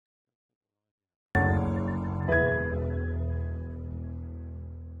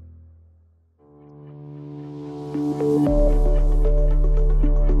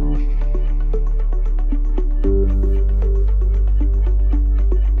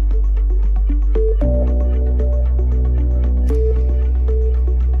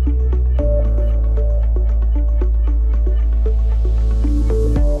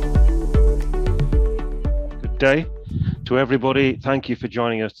To everybody, thank you for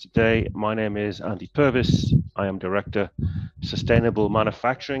joining us today. My name is Andy Purvis. I am Director Sustainable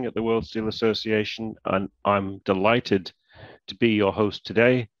Manufacturing at the World Steel Association, and I'm delighted to be your host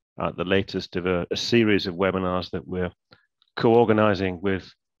today at the latest of a series of webinars that we're co-organizing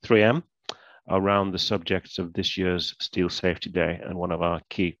with 3M around the subjects of this year's Steel Safety Day, and one of our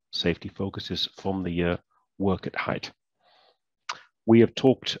key safety focuses from the year, work at height. We have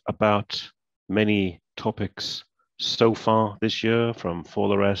talked about many topics so far this year, from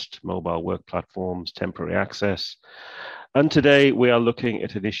fall arrest, mobile work platforms, temporary access. And today we are looking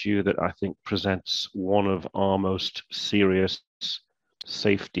at an issue that I think presents one of our most serious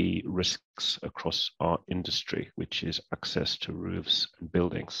safety risks across our industry, which is access to roofs and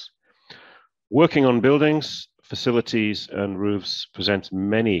buildings. Working on buildings, facilities and roofs presents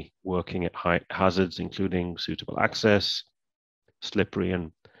many working at height hazards, including suitable access, slippery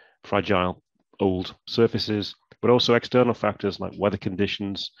and fragile old surfaces, but also external factors like weather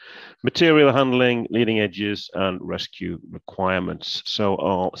conditions, material handling, leading edges, and rescue requirements. So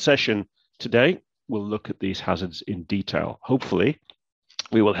our session today will look at these hazards in detail. Hopefully,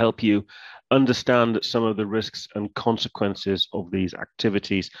 we will help you understand some of the risks and consequences of these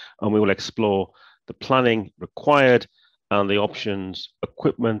activities, and we will explore the planning required and the options,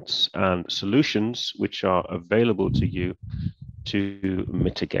 equipment, and solutions which are available to you to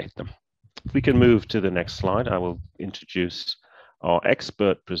mitigate them. If we can move to the next slide, I will introduce our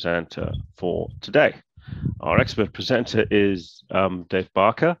expert presenter for today. Our expert presenter is Dave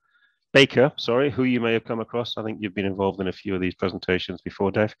Baker, who you may have come across. I think you've been involved in a few of these presentations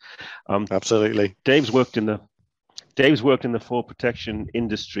before, Dave. Absolutely. Dave's worked in the fall protection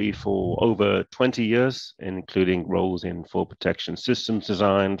industry for over 20 years, including roles in fall protection systems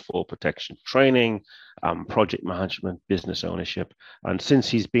design, fall protection training, project management, business ownership. And since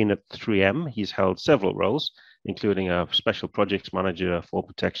he's been at 3M, he's held several roles, including a special projects manager, fall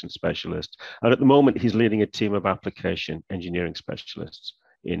protection specialist. And at the moment, he's leading a team of application engineering specialists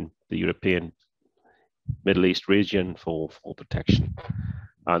in the European Middle East region for fall protection.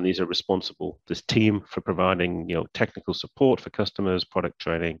 And these are responsible, this team, for providing technical support for customers, product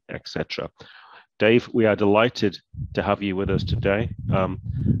training, etc. Dave, we are delighted to have you with us today, and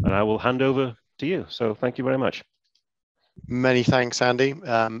I will hand over to you. So thank you very much. Many thanks, Andy.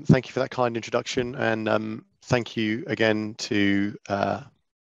 Thank you for that kind introduction, and thank you again to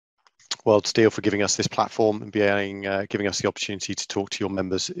World Steel for giving us this platform and giving us the opportunity to talk to your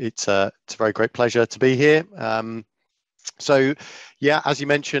members. It's a very great pleasure to be here. So, yeah, as you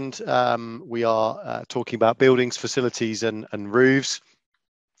mentioned, we are talking about buildings, facilities, and roofs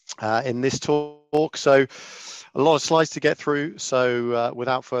in this talk. So, a lot of slides to get through. So,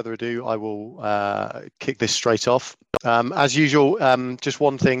 without further ado, I will kick this straight off. As usual, just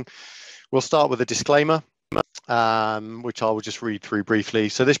one thing. We'll start with a disclaimer, which I will just read through briefly.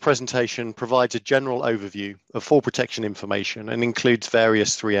 So this presentation provides a general overview of fall protection information and includes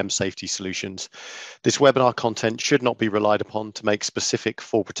various 3M safety solutions. This webinar content should not be relied upon to make specific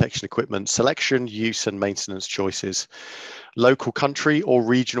fall protection equipment selection, use and maintenance choices. Local country or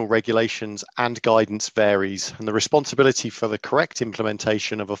regional regulations and guidance varies, and the responsibility for the correct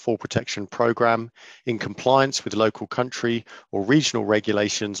implementation of a fall protection program in compliance with local country or regional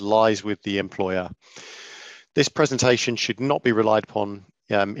regulations lies with the employer. This presentation should not be relied upon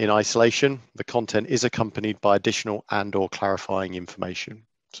in isolation. The content is accompanied by additional and/or clarifying information.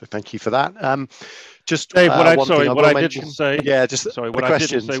 So thank you for that. Just Dave, what I didn't say. Yeah, just sorry. What I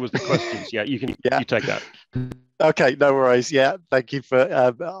didn't say was the questions. Yeah, you can. Yeah. You take that. Okay, no worries. Yeah, thank you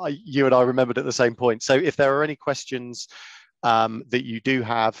for you and I remembered at the same point. So if there are any questions that you do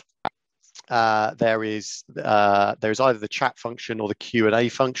have, there is either the chat function or the Q&A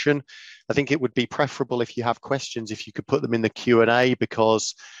function. I think it would be preferable if you have questions, if you could put them in the Q&A,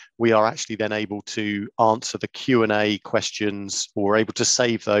 because we are actually then able to answer the Q&A questions, or we're able to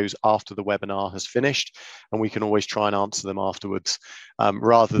save those after the webinar has finished, and we can always try and answer them afterwards,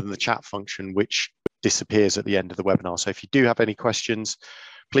 rather than the chat function, which disappears at the end of the webinar. So if you do have any questions,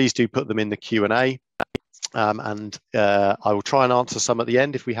 please do put them in the Q&A, and I will try and answer some at the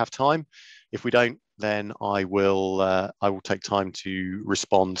end if we have time. If we don't, then I will take time to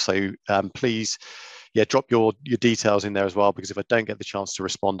respond. So please, yeah, drop your details in there as well, because if I don't get the chance to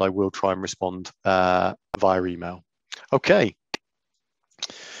respond, I will try and respond via email. Okay.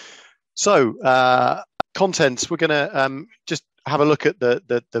 So contents, we're going to just have a look at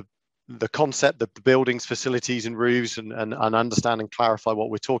the concept, the buildings, facilities, and roofs, and understand and clarify what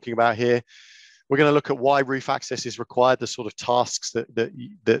we're talking about here. We're going to look at why roof access is required, the sort of tasks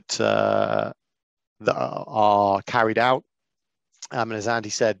that are carried out. And as Andy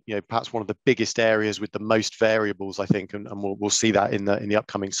said, perhaps one of the biggest areas with the most variables, I think, and we'll see that in the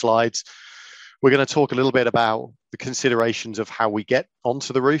upcoming slides. We're going to talk a little bit about the considerations of how we get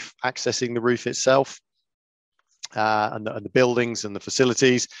onto the roof, accessing the roof itself, and the buildings and the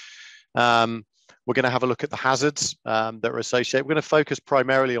facilities. We're going to have a look at the hazards that are associated. We're going to focus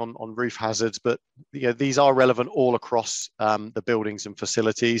primarily on roof hazards, but these are relevant all across the buildings and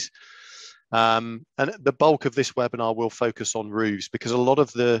facilities. And the bulk of this webinar will focus on roofs, because a lot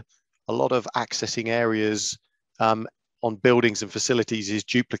of accessing areas on buildings and facilities is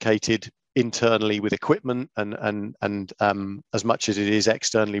duplicated internally with equipment and as much as it is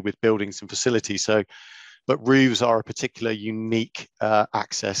externally with buildings and facilities. But roofs are a particular unique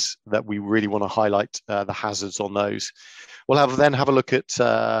access that we really want to highlight the hazards on those. We'll then have a look at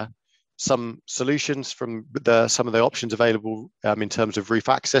some solutions from some of the options available in terms of roof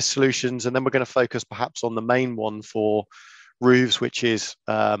access solutions. And then we're going to focus perhaps on the main one for roofs, which is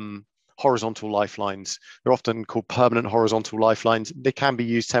horizontal lifelines. They're often called permanent horizontal lifelines. They can be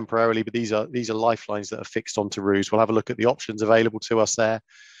used temporarily, but these are lifelines that are fixed onto roofs. We'll have a look at the options available to us there.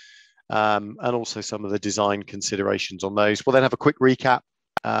 And also some of the design considerations on those. We'll then have a quick recap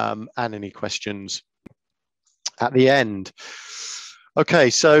and any questions at the end.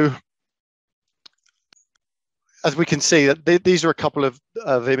 Okay, so as we can see, that these are a couple of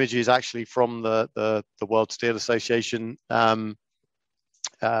images actually from the World Steel Association from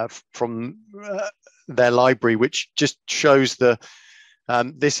their library, which just shows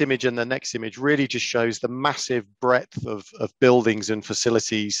this image and the next image really just shows the massive breadth of buildings and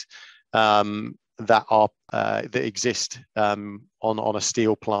facilities that exist on a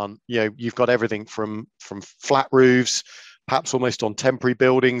steel plant. You've got everything from flat roofs, perhaps almost on temporary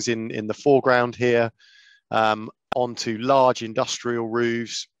buildings in the foreground here, onto large industrial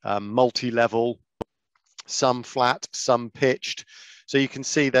roofs, multi-level, some flat, some pitched. So you can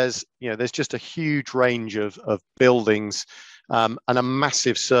see there's just a huge range of buildings and a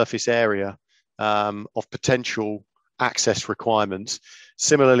massive surface area of potential access requirements.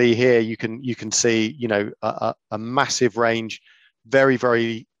 Similarly here, you can see a massive range, very,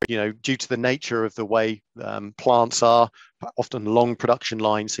 very due to the nature of the way plants are, often long production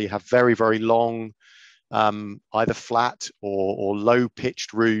lines. So you have very, very long, either flat or low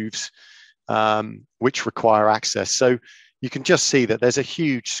pitched roofs, which require access. So you can just see that there's a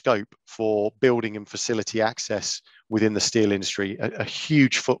huge scope for building and facility access within the steel industry, a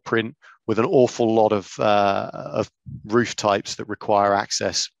huge footprint with an awful lot of roof types that require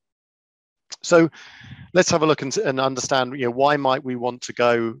access. So let's have a look and understand, why might we want to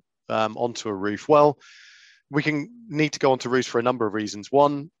go onto a roof? Well, we need to go onto roofs for a number of reasons.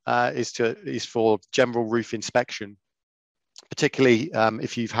 One is for general roof inspection, particularly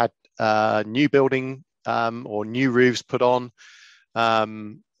if you've had new building or new roofs put on.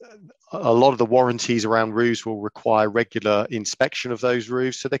 A lot of the warranties around roofs will require regular inspection of those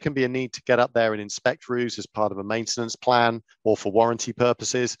roofs. So there can be a need to get up there and inspect roofs as part of a maintenance plan or for warranty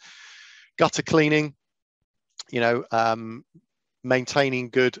purposes. Gutter cleaning, maintaining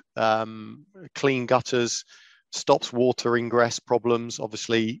good, clean gutters stops water ingress problems.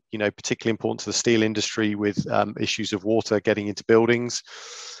 Obviously, particularly important to the steel industry with issues of water getting into buildings.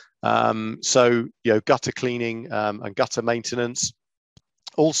 So, gutter cleaning and gutter maintenance.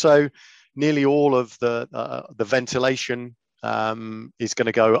 Also, nearly all of the ventilation is going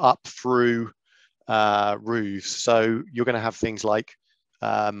to go up through roofs. So you're going to have things like,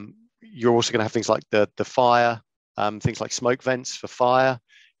 you're also going to have things like the fire, things like smoke vents for fire.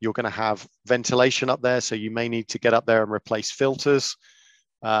 You're going to have ventilation up there. So you may need to get up there and replace filters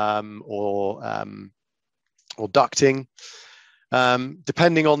or ducting.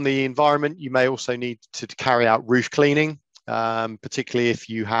 Depending on the environment, you may also need to carry out roof cleaning. Particularly if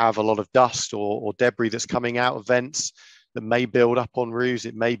you have a lot of dust or debris that's coming out of vents that may build up on roofs,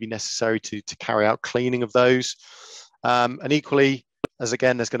 it may be necessary to carry out cleaning of those. And equally, as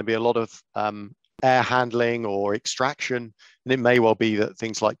again, there's going to be a lot of air handling or extraction, and it may well be that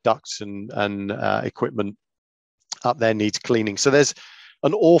things like ducts and equipment up there needs cleaning. So there's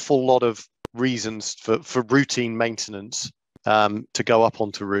an awful lot of reasons for routine maintenance to go up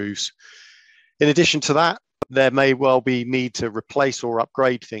onto roofs. In addition to that, there may well be need to replace or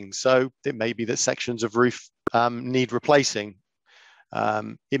upgrade things. So it may be that sections of roof need replacing.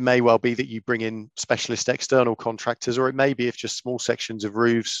 It may well be that you bring in specialist external contractors, or it may be if just small sections of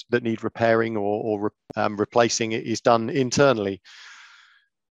roofs that need repairing or replacing it is done internally.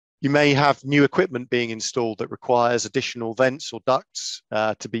 You may have new equipment being installed that requires additional vents or ducts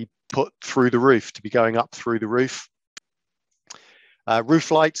to be put through the roof, to be going up through the roof. Roof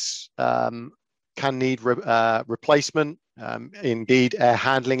lights can need replacement. indeed air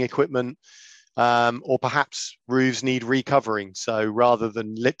handling equipment, or perhaps roofs need recovering. So rather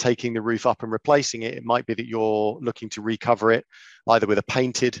than taking the roof up and replacing it, it might be that you're looking to recover it either with a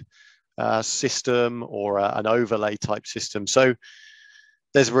painted system or an overlay type system. So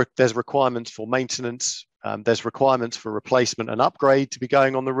there's requirements for maintenance, there's requirements for replacement and upgrade to be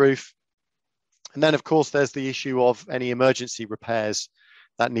going on the roof. And then, of course, there's the issue of any emergency repairs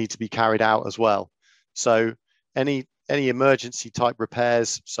that need to be carried out as well. So any emergency type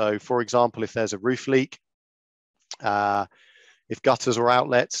repairs. So, for example, if there's a roof leak, if gutters or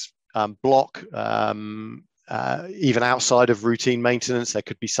outlets block, even outside of routine maintenance, there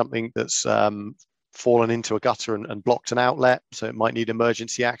could be something that's fallen into a gutter and blocked an outlet. So it might need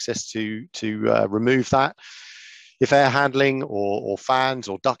emergency access to remove that. If air handling or fans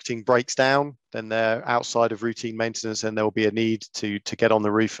or ducting breaks down, then they're outside of routine maintenance, and there will be a need to get on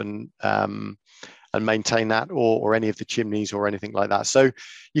the roof and maintain that, or any of the chimneys or anything like that. So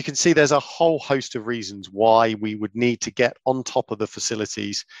you can see there's a whole host of reasons why we would need to get on top of the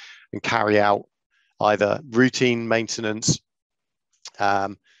facilities and carry out either routine maintenance,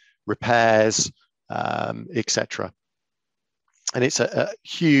 repairs, etc. And it's a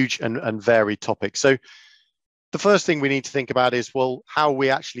huge and varied topic. So the first thing we need to think about is, well, how are we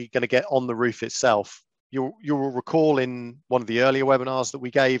actually going to get on the roof itself? You will recall in one of the earlier webinars that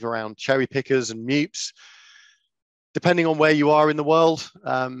we gave around cherry pickers and MEWPs. Depending on where you are in the world,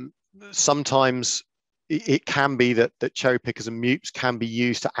 sometimes it can be that cherry pickers and MEWPs can be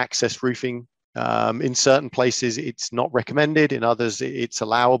used to access roofing. In certain places, it's not recommended. In others, it's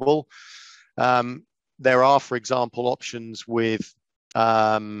allowable. There are, for example, options with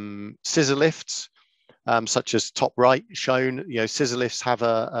scissor lifts, such as top right shown. Scissor lifts have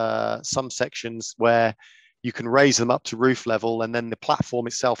some sections where you can raise them up to roof level, and then the platform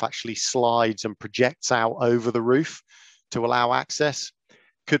itself actually slides and projects out over the roof to allow access.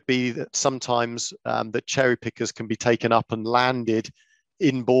 Could be that sometimes that cherry pickers can be taken up and landed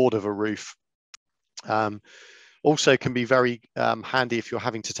inboard of a roof. Also can be very handy if you're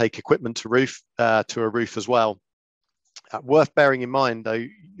having to take equipment to a roof as well. Worth bearing in mind, though,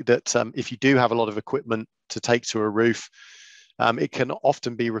 that if you do have a lot of equipment to take to a roof, it can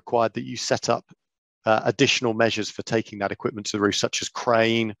often be required that you set up additional measures for taking that equipment to the roof, such as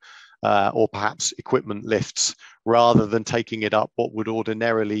crane or perhaps equipment lifts, rather than taking it up what would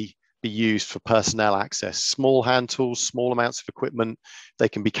ordinarily be used for personnel access. Small hand tools, small amounts of equipment, they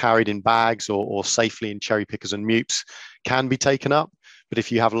can be carried in bags or safely in cherry pickers and MEWPs, can be taken up. But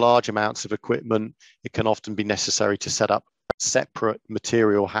if you have large amounts of equipment, it can often be necessary to set up separate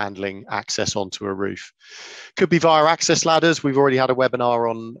material handling access onto a roof. Could be via access ladders. We've already had a webinar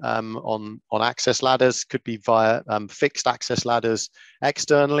on access ladders. Could be via fixed access ladders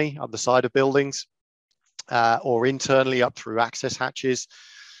externally on the side of buildings, or internally up through access hatches.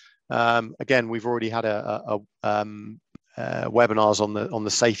 Again, we've already had webinars on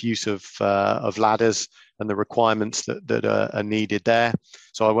the safe use of ladders and the requirements that are needed there.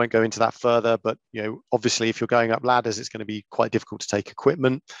 So I won't go into that further, but obviously if you're going up ladders, it's going to be quite difficult to take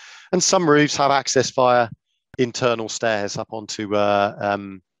equipment. And some roofs have access via internal stairs up onto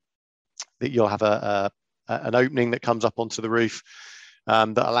that you'll have an opening that comes up onto the roof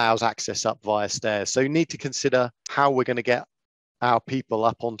that allows access up via stairs. So you need to consider how we're going to get our people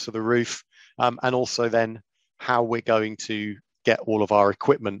up onto the roof, and also then how we're going to get all of our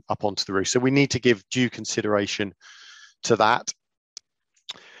equipment up onto the roof. So we need to give due consideration to that.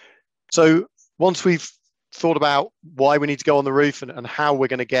 So once we've thought about why we need to go on the roof and how we're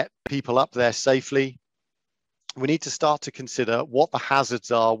going to get people up there safely, we need to start to consider what the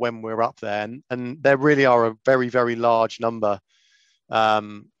hazards are when we're up there. And there really are a very, very large number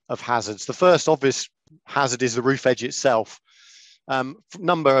of hazards. The first obvious hazard is the roof edge itself.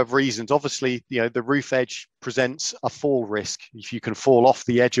 Number of reasons. Obviously, the roof edge presents a fall risk. If you can fall off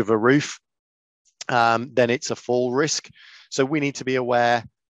the edge of a roof, then it's a fall risk. So we need to be aware,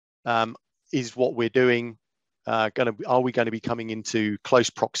 is what we're doing are we going to be coming into close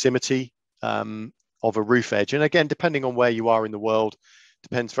proximity of a roof edge? And again, depending on where you are in the world,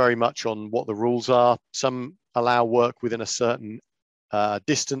 depends very much on what the rules are. Some allow work within a certain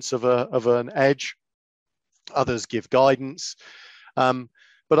distance of an edge. Others give guidance.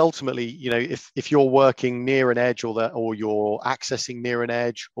 But ultimately, if you're working near an edge or you're accessing near an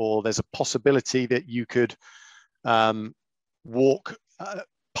edge, or there's a possibility that you could walk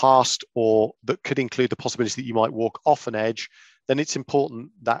past, or that could include the possibility that you might walk off an edge, then it's important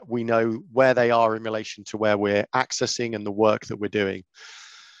that we know where they are in relation to where we're accessing and the work that we're doing,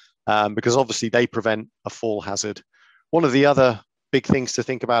 because obviously they prevent a fall hazard. One of the other big things to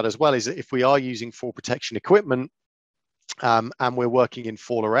think about as well is that if we are using fall protection equipment, and we're working in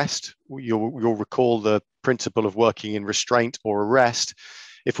fall arrest. You'll recall the principle of working in restraint or arrest.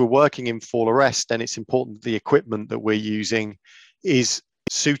 If we're working in fall arrest, then it's important that the equipment that we're using is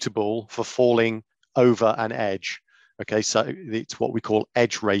suitable for falling over an edge. Okay, so it's what we call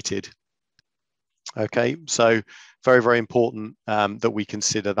edge rated. Okay, so very, very important that we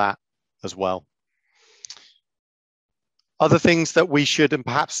consider that as well. Other things that we should, and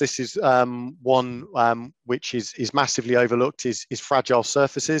perhaps this is one which is massively overlooked, is fragile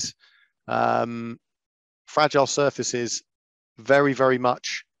surfaces. Fragile surfaces, very, very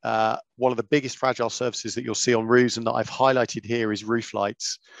much one of the biggest fragile surfaces that you'll see on roofs, and that I've highlighted here, is roof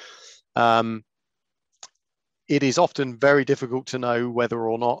lights. It is often very difficult to know whether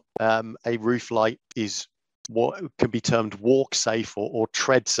or not a roof light is what can be termed walk safe or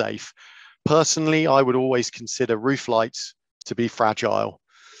tread safe. Personally, I would always consider roof lights to be fragile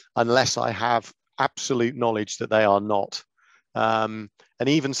unless I have absolute knowledge that they are not. And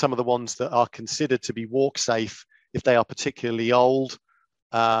even some of the ones that are considered to be walk safe, if they are particularly old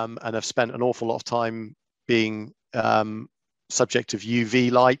and have spent an awful lot of time being subject of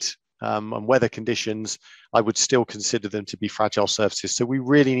UV light and weather conditions, I would still consider them to be fragile surfaces. So we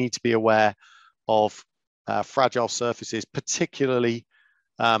really need to be aware of fragile surfaces, particularly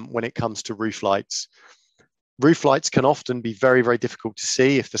when it comes to roof lights. Roof lights can often be very, very difficult to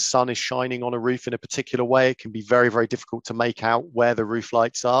see. If the sun is shining on a roof in a particular way, it can be very, very difficult to make out where the roof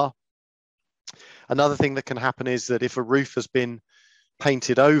lights are. Another thing that can happen is that if a roof has been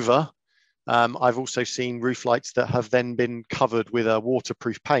painted over, I've also seen roof lights that have then been covered with a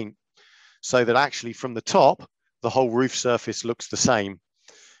waterproof paint, so that actually from the top, the whole roof surface looks the same.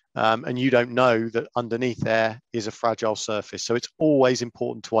 And you don't know that underneath there is a fragile surface. So it's always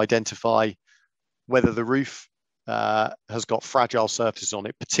important to identify whether the roof has got fragile surfaces on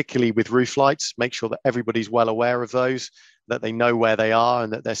it, particularly with roof lights. Make sure that everybody's well aware of those, that they know where they are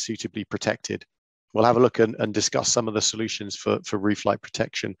and that they're suitably protected. We'll have a look and discuss some of the solutions for roof light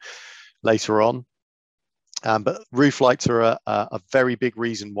protection later on. But roof lights are a very big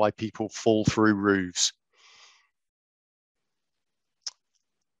reason why people fall through roofs.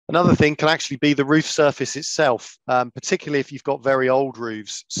 Another thing can actually be the roof surface itself, particularly if you've got very old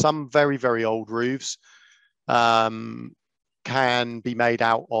roofs. Some very, very old roofs can be made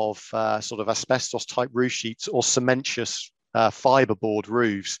out of sort of asbestos type roof sheets or cementitious fiberboard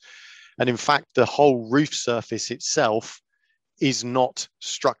roofs. And in fact, the whole roof surface itself is not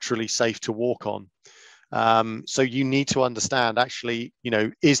structurally safe to walk on. So you need to understand, actually, you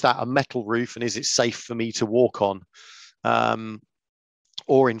know, is that a metal roof and is it safe for me to walk on?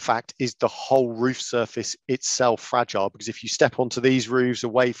 Or in fact, is the whole roof surface itself fragile? Because if you step onto these roofs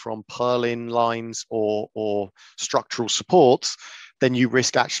away from purlin lines or structural supports, then you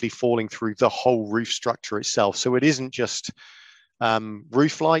risk actually falling through the whole roof structure itself. So it isn't just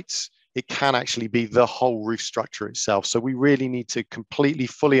roof lights, it can actually be the whole roof structure itself. So we really need to completely,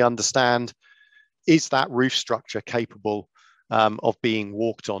 fully understand, is that roof structure capable of being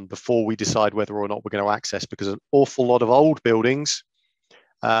walked on before we decide whether or not we're going to access, because an awful lot of old buildings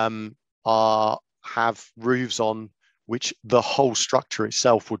have roofs on which the whole structure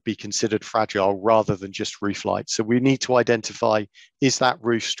itself would be considered fragile rather than just roof lights. So we need to identify, is that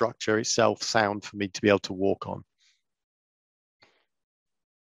roof structure itself sound for me to be able to walk on?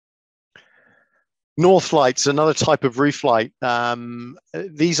 North lights, another type of roof light.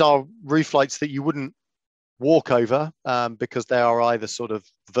 These are roof lights that you wouldn't walk over because they are either sort of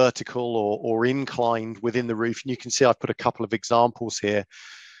vertical or inclined within the roof. And you can see I've put a couple of examples here.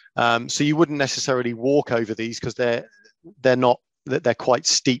 So you wouldn't necessarily walk over these because they're quite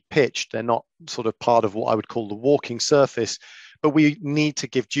steep pitched. They're not sort of part of what I would call the walking surface. But we need to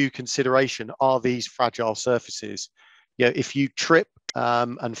give due consideration. Are these fragile surfaces? You know, if you trip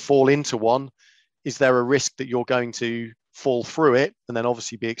and fall into one, is there a risk that you're going to fall through it and then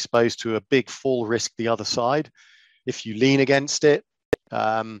obviously be exposed to a big fall risk the other side? If you lean against it,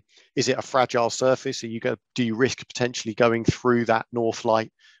 is it a fragile surface? Do you risk potentially going through that north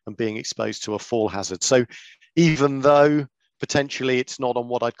light and being exposed to a fall hazard? So even though potentially it's not on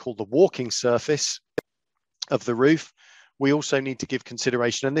what I'd call the walking surface of the roof, we also need to give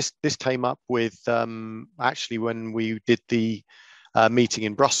consideration. And this came up with actually when we did the meeting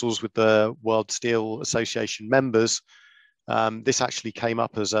in Brussels with the World Steel Association members. This actually came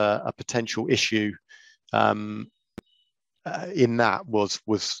up as a potential issue. In that was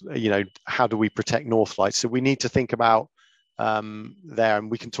you know, how do we protect north lights? So we need to think about there,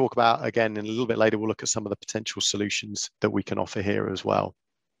 and we can talk about again in a little bit later. We'll look at some of the potential solutions that we can offer here as well.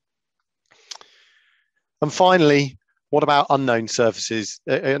 And finally, What about unknown surfaces?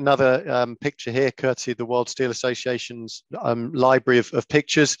 Another picture here, courtesy of the World Steel Association's library of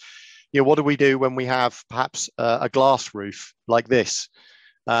pictures. What do we do when we have perhaps a glass roof like this?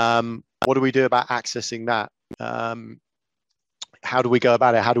 What do we do about accessing that? How do we go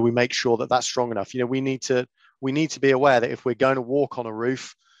about it? How do we make sure that that's strong enough? We need to be aware that if we're going to walk on a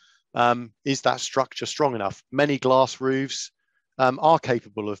roof, is that structure strong enough? Many glass roofs are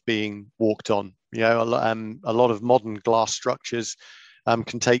capable of being walked on. A lot of modern glass structures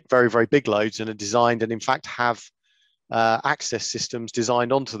can take very, very big loads and are designed and in fact have access systems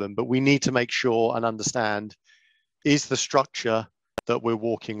designed onto them. But we need to make sure and understand, is the structure that we're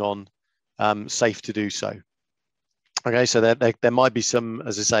walking on safe to do so? Okay, so there might be some,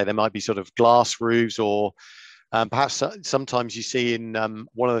 as I say, there might be sort of glass roofs, or perhaps sometimes you see in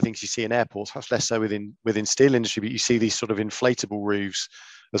one of the things you see in airports, perhaps less so within steel industry, but you see these sort of inflatable roofs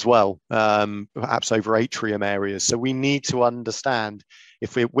as well, perhaps over atrium areas. So we need to understand,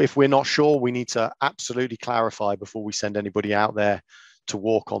 if we're not sure, we need to absolutely clarify before we send anybody out there to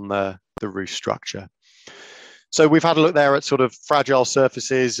walk on the roof structure. So we've had a look there at sort of fragile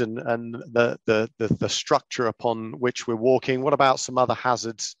surfaces and the structure upon which we're walking. What about some other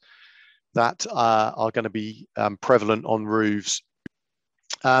hazards that are going to be prevalent on roofs?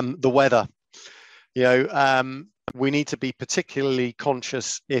 The weather. We need to be particularly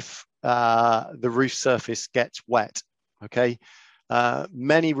conscious if the roof surface gets wet. Okay,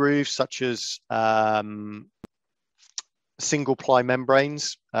 many roofs, such as single ply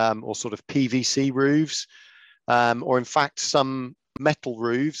membranes or sort of PVC roofs, or in fact some metal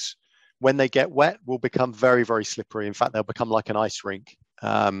roofs, when they get wet, will become very, very slippery. In fact, they'll become like an ice rink.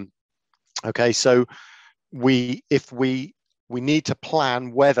 Okay, so we need to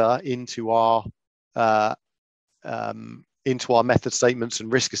plan weather into our method statements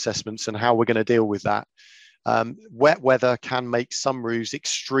and risk assessments and how we're going to deal with that. Wet weather can make some roofs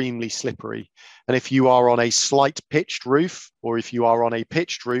extremely slippery. And if you are on a slight pitched roof, or if you are on a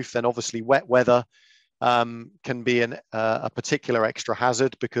pitched roof, then obviously wet weather can be a particular extra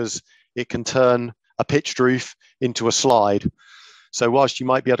hazard, because it can turn a pitched roof into a slide. So whilst you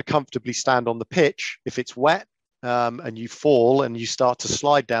might be able to comfortably stand on the pitch, if it's wet and you fall and you start to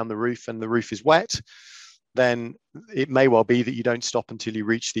slide down the roof and the roof is wet, then it may well be that you don't stop until you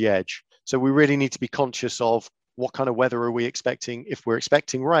reach the edge. So we really need to be conscious of what kind of weather are we expecting. If we're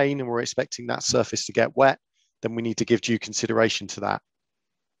expecting rain and we're expecting that surface to get wet, then we need to give due consideration to that.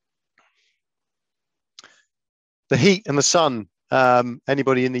 The heat and the sun.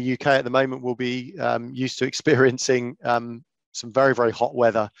 Anybody in the UK at the moment will be used to experiencing some very, very hot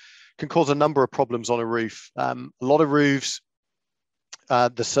weather. Can cause a number of problems on a roof. A lot of roofs,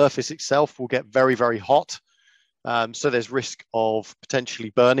 the surface itself will get very, very hot. So there's risk of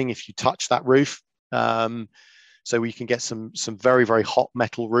potentially burning if you touch that roof. So we can get some very, very hot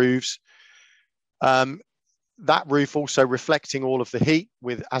metal roofs. That roof also reflecting all of the heat,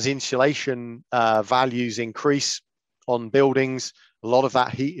 as insulation values increase on buildings, a lot of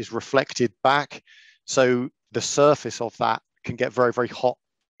that heat is reflected back. So the surface of that can get very, very hot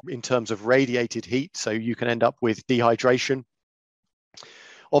in terms of radiated heat. So you can end up with dehydration.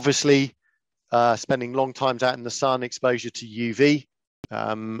 Obviously, spending long times out in the sun, exposure to UV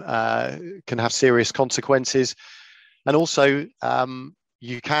can have serious consequences. And also,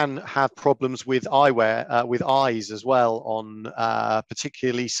 you can have problems with eyewear, with eyes as well, on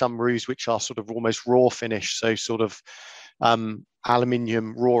particularly some roofs which are sort of almost raw finish. So sort of raw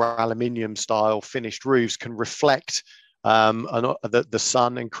aluminium style finished roofs can reflect the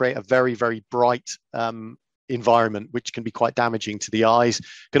sun and create a very, very bright environment, which can be quite damaging to the eyes.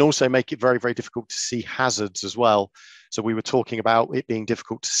 Can also make it very, very difficult to see hazards as well. So we were talking about it being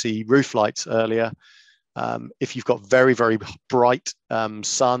difficult to see roof lights earlier. If you've got very, very bright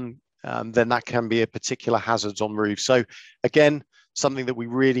sun, then that can be a particular hazard on roofs. So again, something that we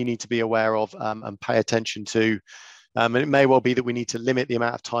really need to be aware of and pay attention to. And it may well be that we need to limit the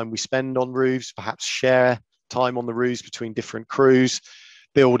amount of time we spend on roofs, perhaps share time on the roofs between different crews,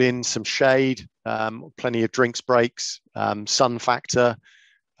 build in some shade, plenty of drinks breaks, sun factor,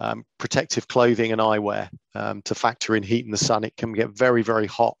 protective clothing and eyewear to factor in heat in the sun. It can get very, very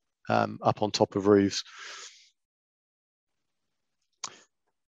hot up on top of roofs.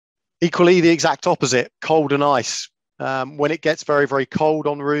 Equally, the exact opposite, cold and ice. When it gets very, very cold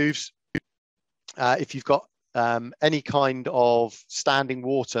on roofs, if you've got any kind of standing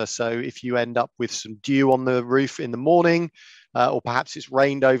water, so if you end up with some dew on the roof in the morning, or perhaps it's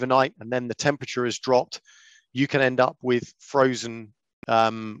rained overnight and then the temperature has dropped, you can end up with frozen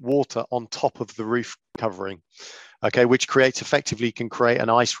water on top of the roof covering, okay, which effectively can create an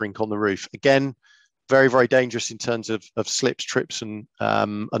ice rink on the roof. Again, very, very dangerous in terms of slips, trips,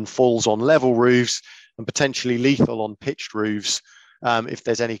 and falls on level roofs, and potentially lethal on pitched roofs if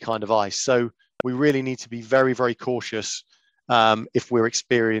there's any kind of ice. So we really need to be very, very cautious if we're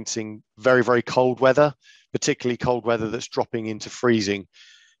experiencing very, very cold weather, particularly cold weather that's dropping into freezing,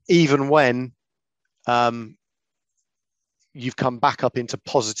 even when you've come back up into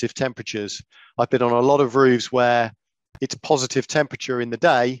positive temperatures. I've been on a lot of roofs where it's positive temperature in the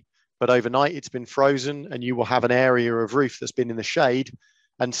day, but overnight it's been frozen, and you will have an area of roof that's been in the shade,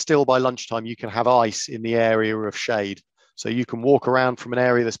 and still by lunchtime you can have ice in the area of shade. So you can walk around from an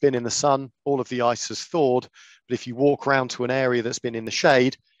area that's been in the sun, all of the ice has thawed, but if you walk around to an area that's been in the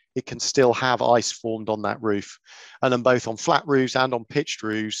shade, it can still have ice formed on that roof. And then both on flat roofs and on pitched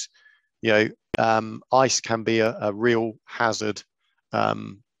roofs, ice can be a real hazard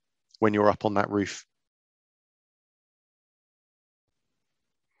when you're up on that roof.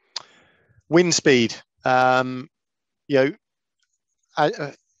 Wind speed.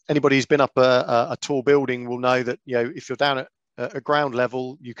 Anybody who's been up a tall building will know that if you're down at ground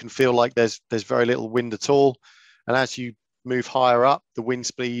level, you can feel like there's very little wind at all, and as you move higher up, the wind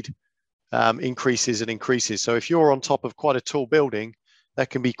speed increases and increases. So if you're on top of quite a tall building, there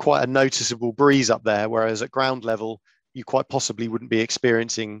can be quite a noticeable breeze up there, whereas at ground level, you quite possibly wouldn't be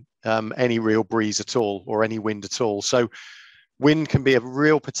experiencing any real breeze at all or any wind at all. So wind can be a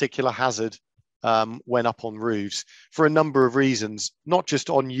real particular hazard when up on roofs for a number of reasons, not just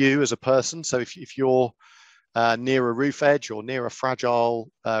on you as a person. So if you're near a roof edge or near a fragile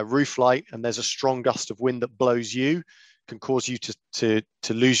roof light and there's a strong gust of wind that blows you, can cause you to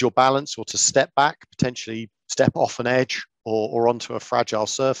lose your balance or to step back, potentially step off an edge or onto a fragile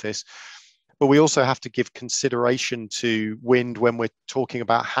surface. But we also have to give consideration to wind when we're talking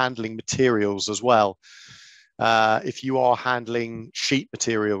about handling materials as well. If you are handling sheet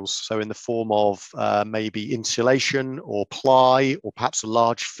materials, so in the form of maybe insulation or ply or perhaps a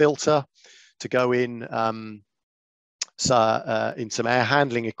large filter to go in some air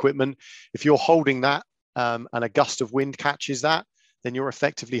handling equipment, if you're holding that and a gust of wind catches that, then you're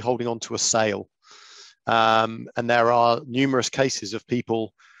effectively holding onto a sail. And there are numerous cases of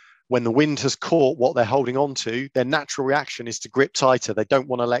people, when the wind has caught what they're holding on to, their natural reaction is to grip tighter. They don't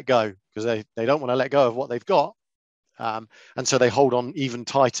want to let go because they don't want to let go of what they've got. And so they hold on even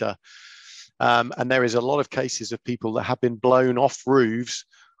tighter. And there is a lot of cases of people that have been blown off roofs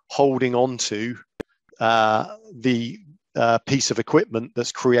holding on to the piece of equipment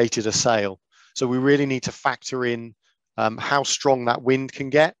that's created a sail. So we really need to factor in how strong that wind can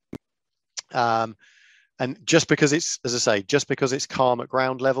get. And just because it's, as I say, just because it's calm at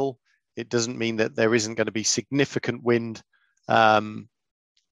ground level, it doesn't mean that there isn't going to be significant wind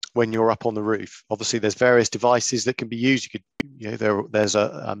when you're up on the roof. Obviously, there's various devices that can be used. You could,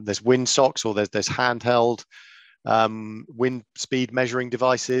 there's wind socks, or there's handheld wind speed measuring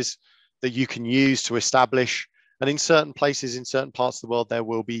devices that you can use to establish. And in certain places, in certain parts of the world, there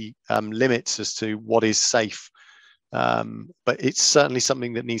will be limits as to what is safe. But it's certainly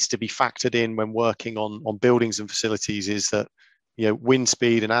something that needs to be factored in when working on buildings and facilities, is that wind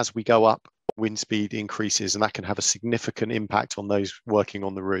speed, and as we go up, wind speed increases, and that can have a significant impact on those working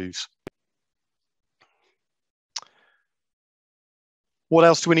on the roofs. What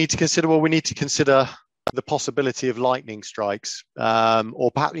else do we need to consider? Well, we need to consider the possibility of lightning strikes,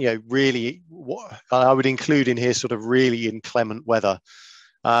 or perhaps really what I would include in here, sort of really inclement weather.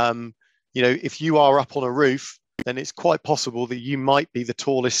 If you are up on a roof, then it's quite possible that you might be the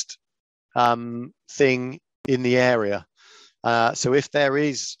tallest thing in the area. So if there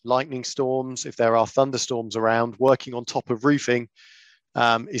is lightning storms, if there are thunderstorms around, working on top of roofing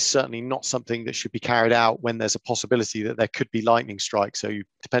is certainly not something that should be carried out when there's a possibility that there could be lightning strikes. So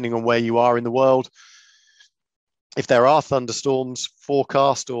depending on where you are in the world, if there are thunderstorms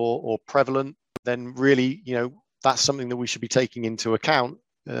forecast or prevalent, then really, that's something that we should be taking into account,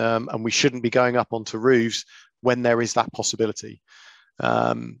 and we shouldn't be going up onto roofs when there is that possibility.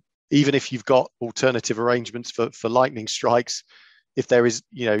 Even if you've got alternative arrangements for lightning strikes, if there is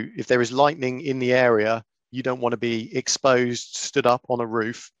lightning in the area, you don't want to be exposed, stood up on a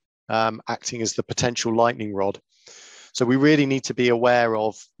roof, acting as the potential lightning rod. So we really need to be aware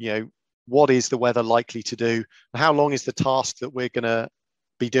of, what is the weather likely to do, and how long is the task that we're going to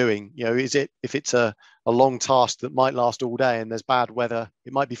be doing? If it's a long task that might last all day and there's bad weather,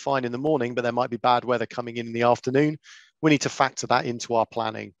 it might be fine in the morning, but there might be bad weather coming in the afternoon. We need to factor that into our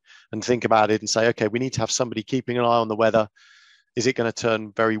planning and think about it and say, okay, we need to have somebody keeping an eye on the weather. Is it going to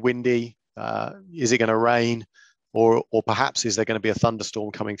turn very windy? Is it going to rain? Or perhaps is there going to be a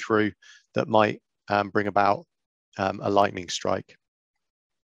thunderstorm coming through that might bring about a lightning strike?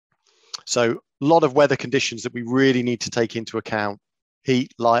 So a lot of weather conditions that we really need to take into account: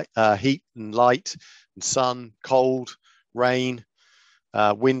 heat and light, and sun, cold, rain,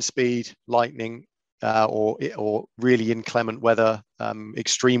 wind speed, lightning, or really inclement weather,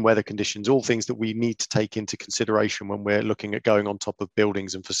 extreme weather conditions, all things that we need to take into consideration when we're looking at going on top of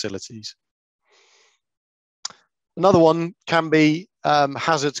buildings and facilities. Another one can be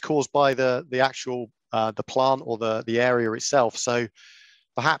hazards caused by the actual the plant or the area itself. So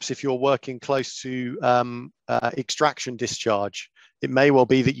perhaps if you're working close to extraction discharge, it may well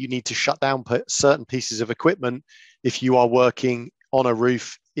be that you need to shut down certain pieces of equipment if you are working on a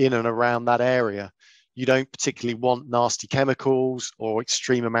roof in and around that area. You don't particularly want nasty chemicals or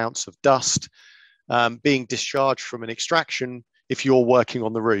extreme amounts of dust being discharged from an extraction if you're working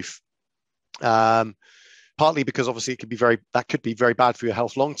on the roof. Partly because obviously that could be very bad for your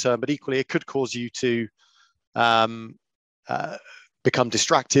health long term, but equally it could cause you to become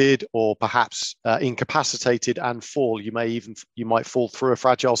distracted or perhaps incapacitated and fall. You might fall through a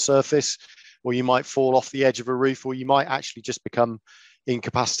fragile surface, or you might fall off the edge of a roof, or you might actually just become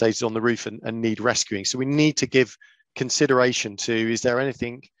incapacitated on the roof and need rescuing. So we need to give consideration to, is there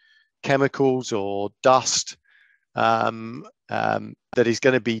anything, chemicals or dust that is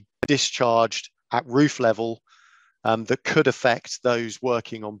going to be discharged at roof level that could affect those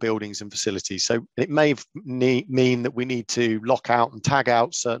working on buildings and facilities. So it may mean that we need to lock out and tag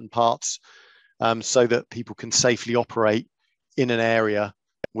out certain parts so that people can safely operate in an area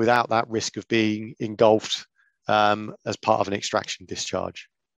without that risk of being engulfed as part of an extraction discharge.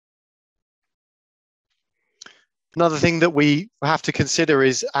 Another thing that we have to consider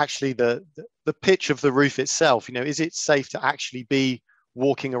is actually the pitch of the roof itself. Is it safe to actually be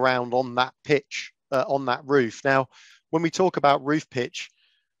walking around on that pitch, on that roof? Now, when we talk about roof pitch,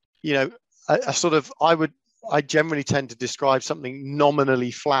 I generally tend to describe something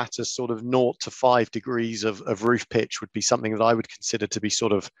nominally flat as sort of 0 to 5 degrees of roof pitch would be something that I would consider to be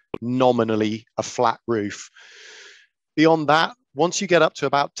sort of nominally a flat roof. Beyond that, once you get up to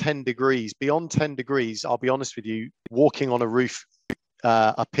about 10 degrees, beyond 10 degrees, I'll be honest with you, walking on a roof,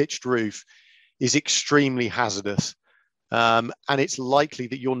 a pitched roof, is extremely hazardous. And it's likely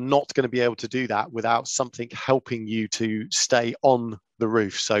that you're not going to be able to do that without something helping you to stay on the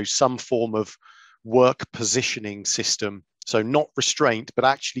roof. So some form of work positioning system. So not restraint, but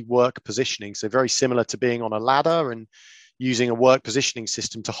actually work positioning. So very similar to being on a ladder and using a work positioning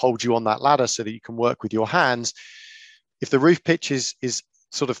system to hold you on that ladder so that you can work with your hands. If the roof pitch is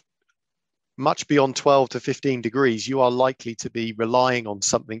sort of much beyond 12 to 15 degrees, you are likely to be relying on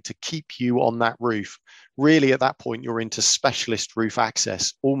something to keep you on that roof. Really, at that point, you're into specialist roof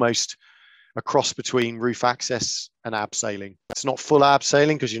access, almost a cross between roof access and abseiling. It's not full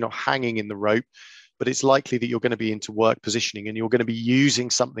abseiling because you're not hanging in the rope, but it's likely that you're going to be into work positioning and you're going to be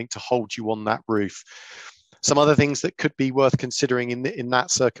using something to hold you on that roof. Some other things that could be worth considering in that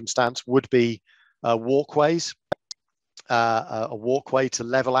circumstance would be walkways, a walkway to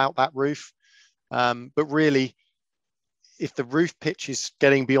level out that roof. But really, if the roof pitch is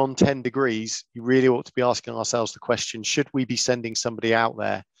getting beyond 10 degrees, you really ought to be asking ourselves the question, should we be sending somebody out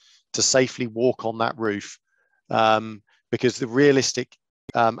there to safely walk on that roof? Because the realistic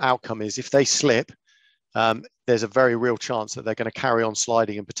outcome is if they slip, there's a very real chance that they're going to carry on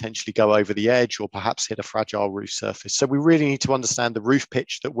sliding and potentially go over the edge or perhaps hit a fragile roof surface. So we really need to understand the roof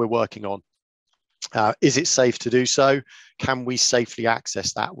pitch that we're working on. Is it safe to do so? Can we safely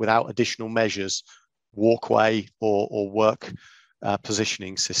access that without additional measures, walkway or work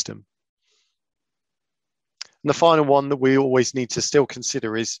positioning system? And the final one that we always need to still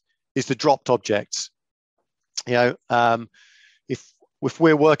consider is the dropped objects. If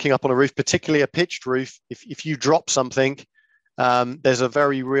we're working up on a roof, particularly a pitched roof, if you drop something, there's a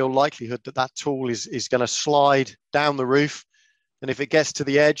very real likelihood that that tool is going to slide down the roof. And if it gets to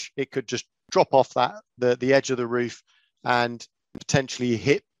the edge, it could just drop off the edge of the roof and potentially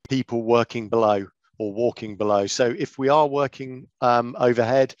hit people working below or walking below. So if we are working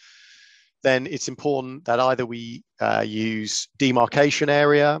overhead, then it's important that either we use demarcation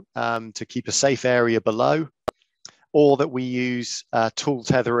area to keep a safe area below, or that we use tool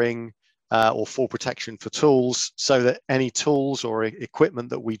tethering or fall protection for tools so that any tools or equipment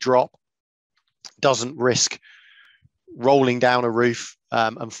that we drop doesn't risk rolling down a roof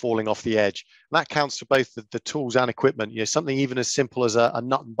and falling off the edge. And that counts for both the tools and equipment. Something even as simple as a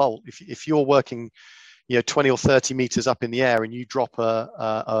nut and bolt. If you're working 20 or 30 meters up in the air and you drop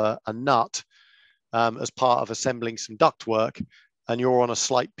a nut as part of assembling some ductwork, and you're on a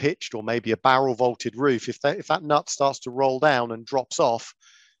slight pitched or maybe a barrel vaulted roof, if that nut starts to roll down and drops off,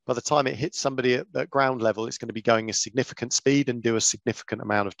 by the time it hits somebody at ground level, it's going to be going a significant speed and do a significant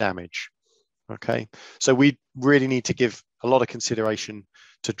amount of damage. Okay, so we really need to give a lot of consideration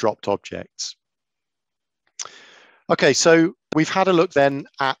to dropped objects. Okay, so we've had a look then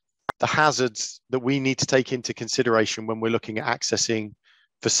at the hazards that we need to take into consideration when we're looking at accessing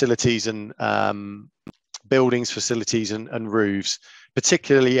facilities and buildings, facilities and roofs,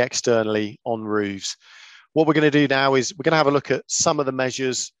 particularly externally on roofs. What we're going to do now is we're going to have a look at some of the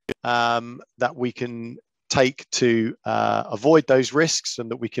measures that we can take to avoid those risks and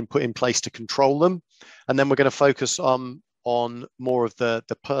that we can put in place to control them. And then we're going to focus on more of the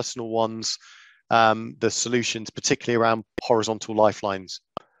personal ones, the solutions, particularly around horizontal lifelines.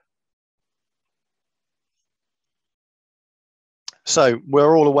 So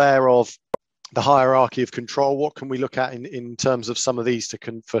we're all aware of the hierarchy of control. What can we look at in terms of some of these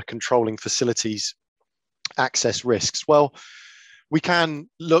for controlling facilities access risks? Well, we can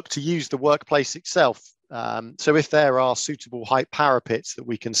look to use the workplace itself. So if there are suitable height parapets that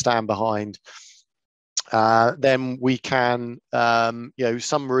we can stand behind, then we can,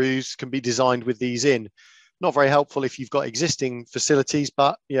 some roofs can be designed with these in. Not very helpful if you've got existing facilities,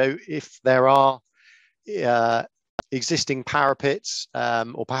 but if there are existing parapets,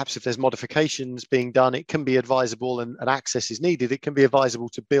 or perhaps if there's modifications being done, it can be advisable and access is needed. It can be advisable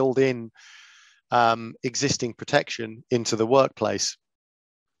to build in existing protection into the workplace.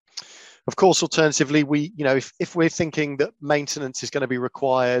 Of course, alternatively, if we're thinking that maintenance is going to be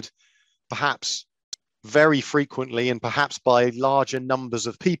required, perhaps very frequently and perhaps by larger numbers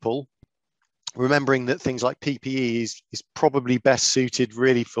of people, remembering that things like PPE is probably best suited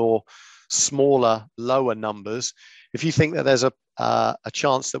really for smaller, lower numbers. If you think that there's a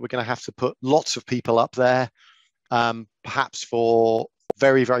chance that we're going to have to put lots of people up there, perhaps for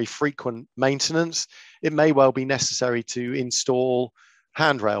very, very frequent maintenance, it may well be necessary to install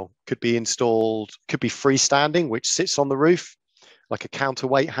handrail. Could be freestanding, which sits on the roof, like a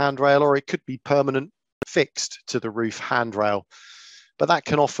counterweight handrail, or it could be permanent fixed to the roof handrail. But that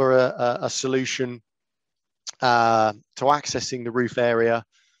can offer a solution to accessing the roof area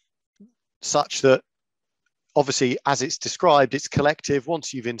such that, obviously, as it's described, it's collective.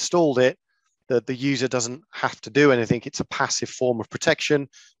 Once you've installed it, the user doesn't have to do anything. It's a passive form of protection.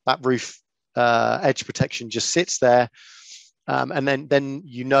 That roof edge protection just sits there. And then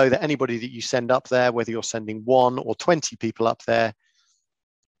you know that anybody that you send up there, whether you're sending 1 or 20 people up there,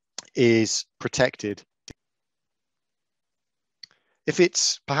 is protected. If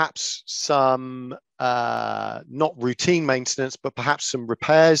it's perhaps some not routine maintenance, but perhaps some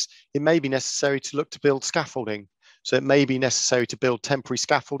repairs, it may be necessary to look to build scaffolding. So it may be necessary to build temporary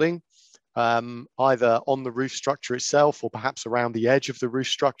scaffolding, either on the roof structure itself or perhaps around the edge of the roof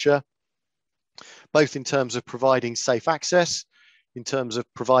structure, both in terms of providing safe access, in terms of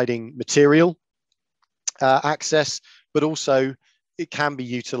providing material access, but also it can be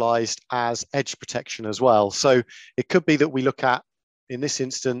utilized as edge protection as well. So it could be that we look at, in this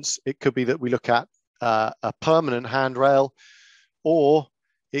instance, it could be that we look at a permanent handrail, or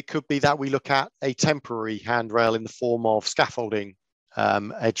it could be that we look at a temporary handrail in the form of scaffolding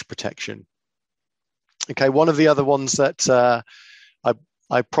edge protection. Okay, one of the other ones that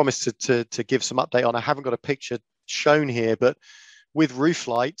I promised to give some update on, I haven't got a picture shown here, but with roof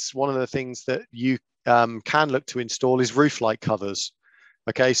lights, one of the things that you can look to install is roof light covers.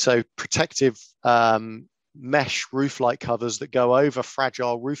 Okay, so protective mesh roof light covers that go over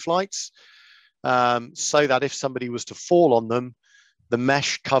fragile roof lights, so that if somebody was to fall on them, the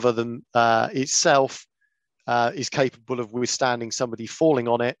mesh cover them itself is capable of withstanding somebody falling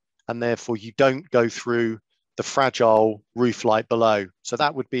on it, and therefore you don't go through the fragile roof light below. So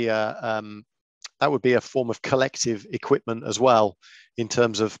that would be a form of collective equipment as well, in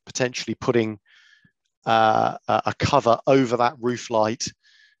terms of potentially putting a cover over that roof light.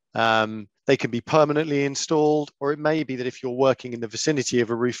 They can be permanently installed, or it may be that if you're working in the vicinity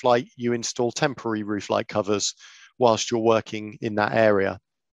of a roof light, you install temporary roof light covers whilst you're working in that area.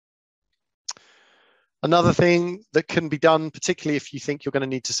 Another thing that can be done, particularly if you think you're going to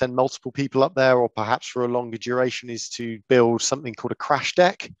need to send multiple people up there, or perhaps for a longer duration, is to build something called a crash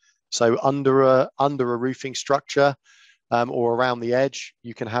deck. So under a roofing structure, or around the edge,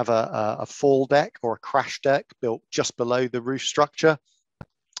 you can have a fall deck or a crash deck built just below the roof structure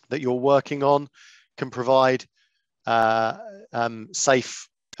that you're working on. Can provide safe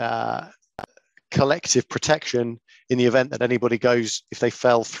collective protection in the event that anybody goes, if they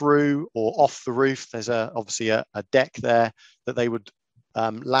fell through or off the roof. There's obviously a deck there that they would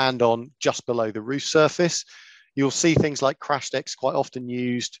land on just below the roof surface. You'll see things like crash decks quite often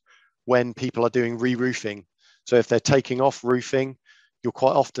used when people are doing re-roofing. So if they're taking off roofing, you'll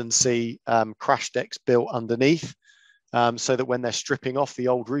quite often see crash decks built underneath. so that when they're stripping off the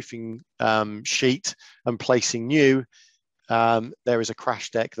old roofing sheet and placing new, there is a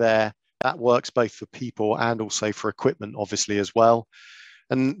crash deck there. That works both for people and also for equipment, obviously, as well.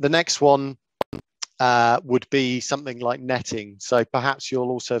 And the next one would be something like netting. So perhaps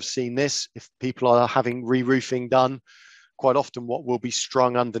you'll also have seen this if people are having re-roofing done. Quite often what will be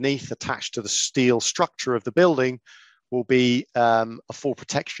strung underneath, attached to the steel structure of the building, will be a fall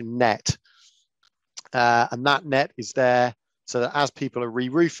protection net. And that net is there so that as people are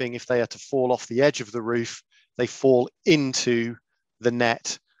re-roofing, if they are to fall off the edge of the roof, they fall into the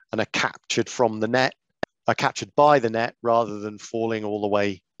net and are captured from the net, are captured by the net rather than falling all the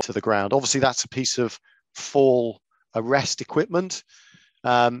way to the ground. Obviously, that's a piece of fall arrest equipment.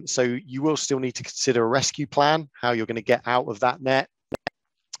 So you will still need to consider a rescue plan, how you're going to get out of that net,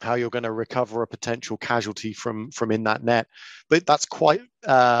 how you're going to recover a potential casualty from in that net. But that's quite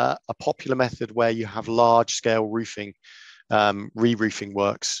a popular method where you have large scale roofing, re-roofing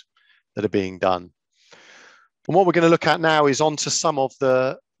works that are being done. And what we're going to look at now is onto some of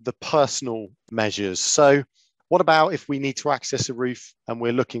the personal measures. So what about if we need to access a roof and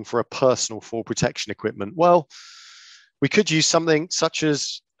we're looking for a personal fall protection equipment? Well, we could use something such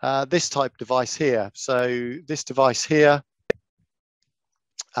as this type device here. So this device here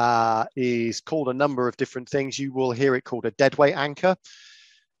is called a number of different things. You will hear it called a deadweight anchor,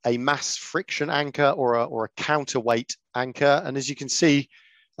 a mass friction anchor, or a counterweight anchor. And as you can see,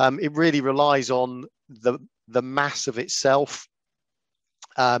 it really relies on the mass of itself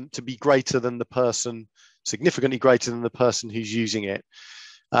to be greater than the person, significantly greater than the person who's using it.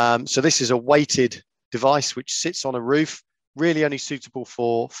 So this is a weighted device which sits on a roof, really only suitable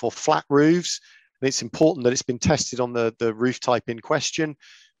for flat roofs. And it's important that it's been tested on the roof type in question.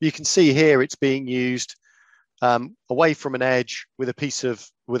 You can see here it's being used away from an edge with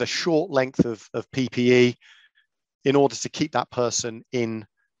a short length of PPE in order to keep that person in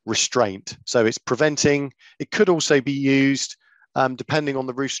restraint. So it's preventing. It could also be used depending on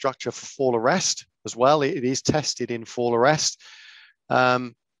the roof structure for fall arrest as well. It is tested in fall arrest.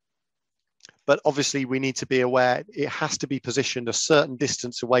 But obviously we need to be aware it has to be positioned a certain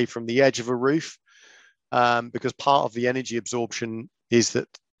distance away from the edge of a roof because part of the energy absorption is that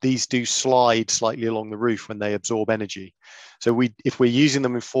these do slide slightly along the roof when they absorb energy. So if we're using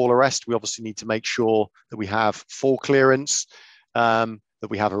them in fall arrest, we obviously need to make sure that we have fall clearance, that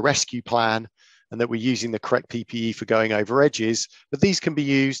we have a rescue plan, and that we're using the correct PPE for going over edges. But these can be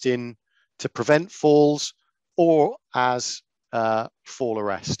used to prevent falls or as fall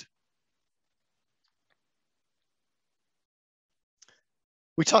arrest.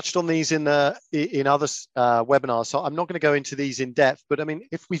 We touched on these in other webinars, so I'm not going to go into these in depth, but I mean,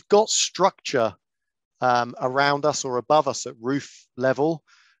 if we've got structure around us or above us at roof level,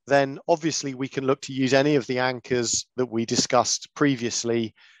 then obviously we can look to use any of the anchors that we discussed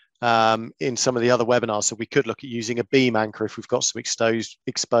previously in some of the other webinars. So we could look at using a beam anchor if we've got some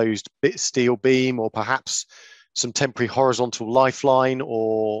exposed steel beam, or perhaps some temporary horizontal lifeline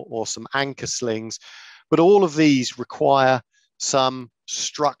or some anchor slings. But all of these require some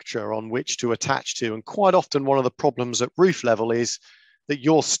structure on which to attach to. And quite often one of the problems at roof level is that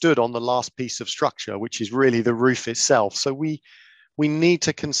you're stood on the last piece of structure, which is really the roof itself. So we need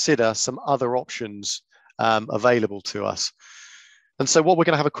to consider some other options available to us. And so what we're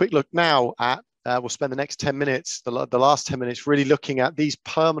going to have a quick look now at, we'll spend the next 10 minutes, the last 10 minutes, really looking at these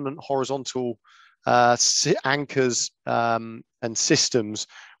permanent horizontal anchors and systems,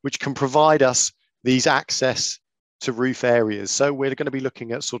 which can provide us these access to roof areas. So we're going to be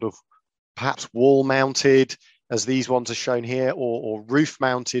looking at sort of perhaps wall mounted, as these ones are shown here, or roof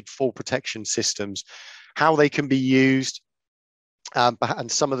mounted fall protection systems, how they can be used,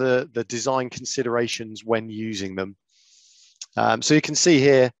 and some of the design considerations when using them. So you can see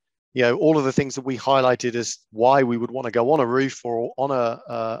here, you know, all of the things that we highlighted as why we would want to go on a roof or on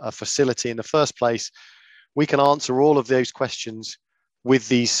a facility in the first place. We can answer all of those questions with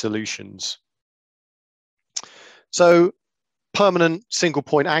these solutions. So permanent single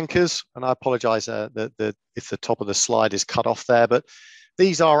point anchors, and I apologize if the top of the slide is cut off there, but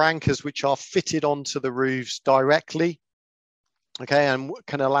these are anchors which are fitted onto the roofs directly, okay, and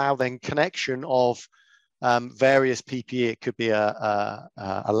can allow then connection of various PPE. It could be a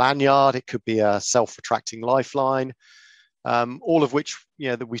lanyard, it could be a self-retracting lifeline, all of which, you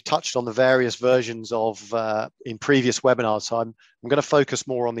know, that we've touched on the various versions of in previous webinars. So I'm going to focus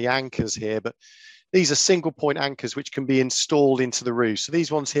more on the anchors here, but these are single point anchors which can be installed into the roof. So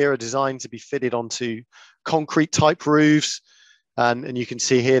these ones here are designed to be fitted onto concrete type roofs. And you can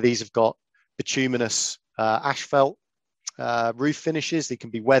see here, these have got bituminous asphalt roof finishes. They can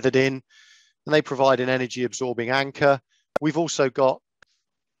be weathered in. and they provide an energy absorbing anchor. We've also got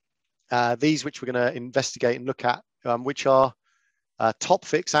these which we're going to investigate and look at, which are top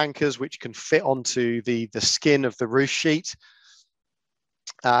fix anchors, which can fit onto the skin of the roof sheet.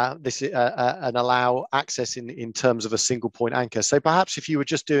 And allow access in terms of a single point anchor. So perhaps if you were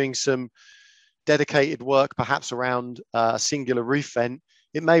just doing some dedicated work, perhaps around a singular roof vent,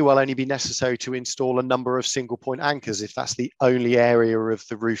 it may well only be necessary to install a number of single point anchors if that's the only area of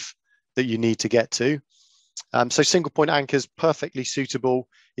the roof that you need to get to. So single point anchors, perfectly suitable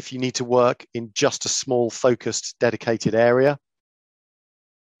if you need to work in just a small focused dedicated area.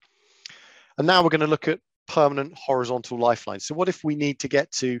 And now we're going to look at permanent horizontal lifelines. So what if we need to get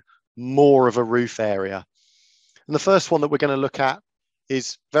to more of a roof area? And the first one that we're going to look at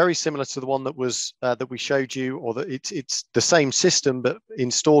is very similar to the one that was that we showed you, or that it's the same system but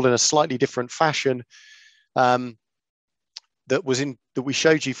installed in a slightly different fashion. That we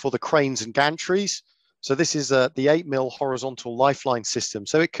showed you for the cranes and gantries. So this is the 8mm horizontal lifeline system.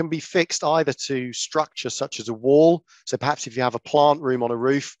 So it can be fixed either to structure such as a wall. So perhaps if you have a plant room on a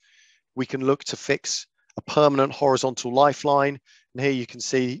roof, we can look to fix a permanent horizontal lifeline. And here you can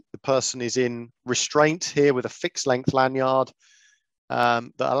see the person is in restraint here with a fixed length lanyard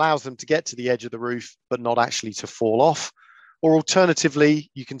that allows them to get to the edge of the roof, but not actually to fall off. Or alternatively,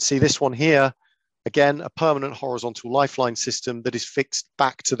 you can see this one here, again, a permanent horizontal lifeline system that is fixed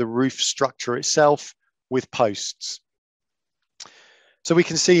back to the roof structure itself with posts. So we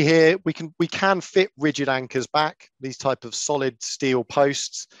can see here, we can fit rigid anchors back, these type of solid steel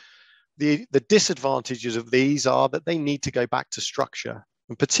posts. The disadvantages of these are that they need to go back to structure,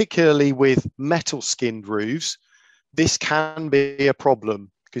 and particularly with metal skinned roofs, this can be a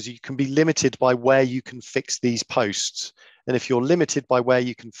problem because you can be limited by where you can fix these posts. And if you're limited by where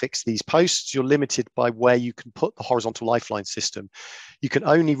you can fix these posts, you're limited by where you can put the horizontal lifeline system. You can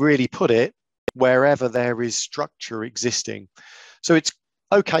only really put it wherever there is structure existing. So it's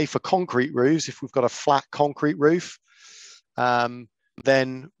okay for concrete roofs. If we've got a flat concrete roof,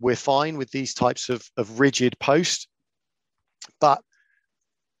 then we're fine with these types of rigid posts. But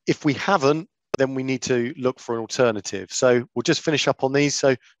if we haven't, then we need to look for an alternative. So we'll just finish up on these.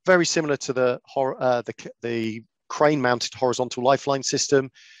 So very similar to the crane mounted horizontal lifeline system.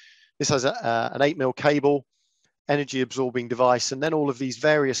 This has an 8mm cable, energy absorbing device, and then all of these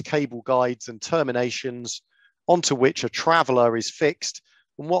various cable guides and terminations onto which a traveler is fixed.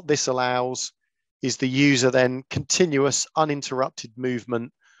 And what this allows is the user then continuous uninterrupted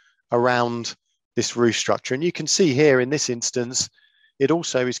movement around this roof structure. And you can see here in this instance, it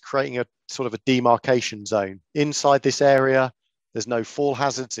also is creating a sort of a demarcation zone. Inside this area, there's no fall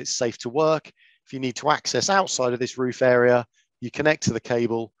hazards, it's safe to work. If you need to access outside of this roof area, you connect to the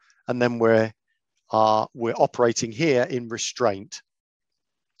cable, and then we're operating here in restraint.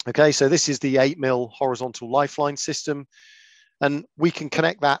 Okay, so this is the 8mm horizontal lifeline system, and we can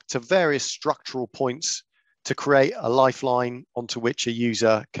connect that to various structural points to create a lifeline onto which a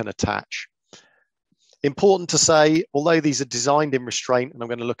user can attach. Important to say, although these are designed in restraint, and I'm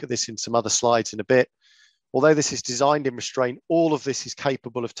going to look at this in some other slides in a bit, although this is designed in restraint, all of this is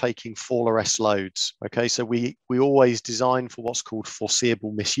capable of taking fall arrest loads. Okay, so we always design for what's called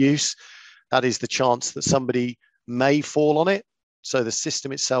foreseeable misuse. That is the chance that somebody may fall on it. So the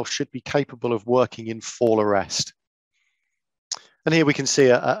system itself should be capable of working in fall arrest. And here we can see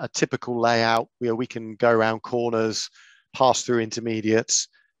a typical layout where we can go around corners, pass through intermediates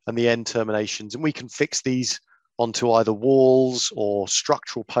and the end terminations, and we can fix these onto either walls or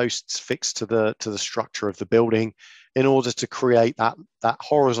structural posts fixed to the structure of the building in order to create that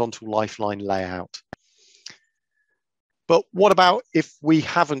horizontal lifeline layout. But what about if we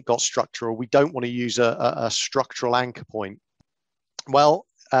haven't got structure, or we don't want to use a structural anchor point? Well,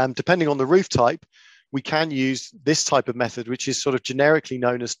 depending on the roof type, we can use this type of method, which is sort of generically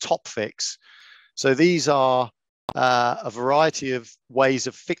known as top fix. So these are a variety of ways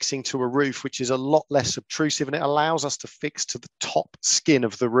of fixing to a roof, which is a lot less obtrusive, and it allows us to fix to the top skin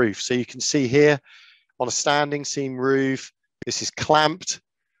of the roof. So you can see here on a standing seam roof, this is clamped.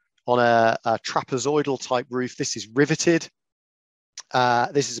 On a trapezoidal type roof, this is riveted.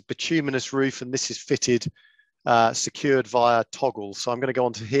 This is a bituminous roof, and this is fitted, secured via toggles. So I'm going to go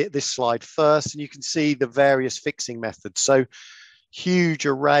on to hit this slide first, and you can see the various fixing methods. So huge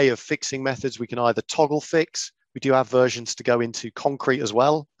array of fixing methods. We can either toggle fix. We do have versions to go into concrete as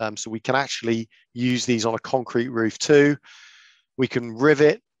well. So we can actually use these on a concrete roof too. We can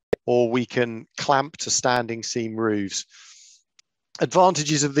rivet, or we can clamp to standing seam roofs.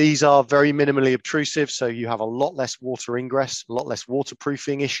 Advantages of these are very minimally obtrusive. So you have a lot less water ingress, a lot less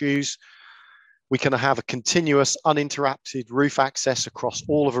waterproofing issues. We can have a continuous uninterrupted roof access across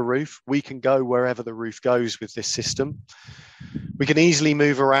all of a roof. We can go wherever the roof goes with this system. We can easily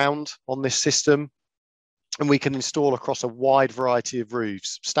move around on this system, and we can install across a wide variety of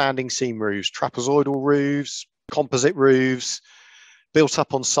roofs: standing seam roofs, trapezoidal roofs, composite roofs, built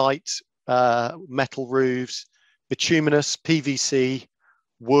up on site metal roofs, bituminous, PVC,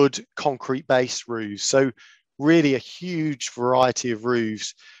 wood, concrete based roofs. So really a huge variety of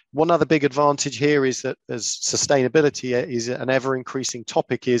roofs. One other big advantage here is that, as sustainability is an ever increasing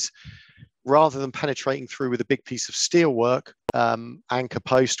topic, is rather than penetrating through with a big piece of steelwork, anchor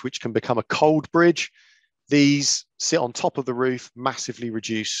post, which can become a cold bridge, these sit on top of the roof, massively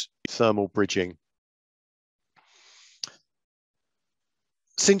reduce thermal bridging.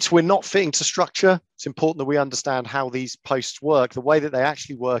 Since we're not fitting to structure, it's important that we understand how these posts work. The way that they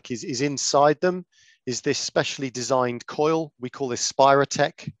actually work is inside them is this specially designed coil. We call this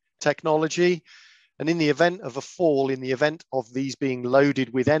Spirotech technology. And in the event of a fall, in the event of these being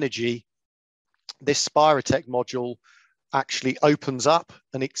loaded with energy, this Spirotech module actually opens up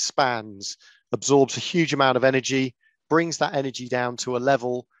and expands, absorbs a huge amount of energy, brings that energy down to a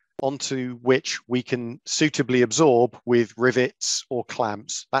level onto which we can suitably absorb with rivets or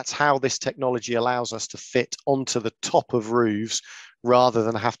clamps. That's how this technology allows us to fit onto the top of roofs rather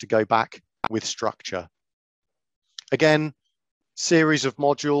than have to go back with structure. Again, series of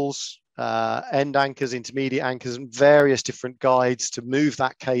modules, end anchors, intermediate anchors, and various different guides to move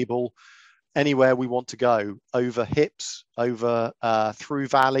that cable anywhere we want to go, over hips, over through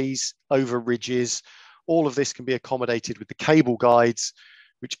valleys, over ridges. All of this can be accommodated with the cable guides,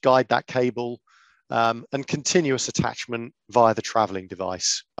 which guide that cable, and continuous attachment via the traveling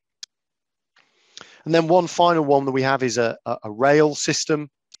device. And then one final one that we have is a rail system.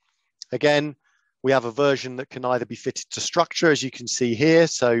 Again, we have a version that can either be fitted to structure, as you can see here.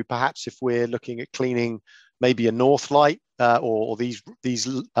 So perhaps if we're looking at cleaning maybe a north light or these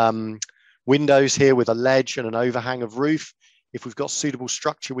windows here with a ledge and an overhang of roof, if we've got suitable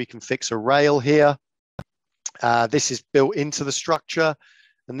structure, we can fix a rail here. This is built into the structure.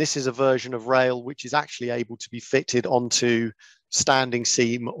 And this is a version of rail which is actually able to be fitted onto standing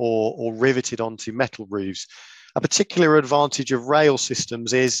seam or riveted onto metal roofs. A particular advantage of rail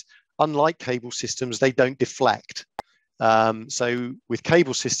systems is, unlike cable systems, they don't deflect. So with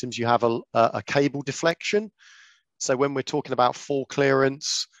cable systems, you have a cable deflection. So when we're talking about fall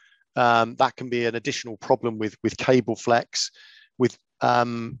clearance, that can be an additional problem with cable flex. With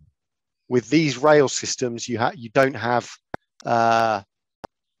these rail systems, you don't have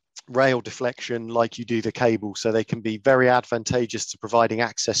rail deflection like you do the cable, so they can be very advantageous to providing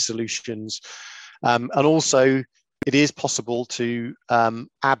access solutions. And also, it is possible to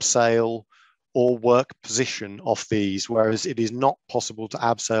abseil or work position off these, whereas it is not possible to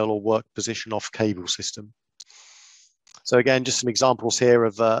abseil or work position off cable system. So again, just some examples here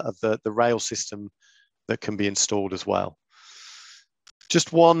of the rail system that can be installed as well.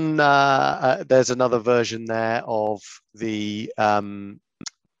 Just one, there's another version there of the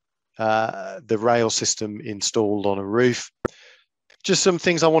rail system installed on a roof. Just some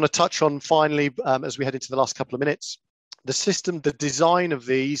things I want to touch on finally as we head into the last couple of minutes. The system, the design of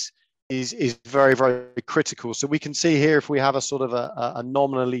these is very, very critical. So we can see here, if we have a sort of a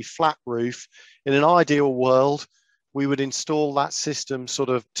nominally flat roof, in an ideal world, we would install that system sort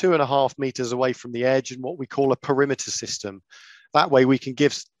of 2.5 meters away from the edge in what we call a perimeter system. That way we can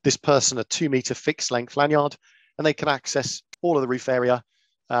give this person a 2-meter fixed length lanyard, and they can access all of the roof area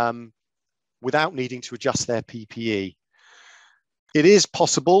without needing to adjust their PPE. It is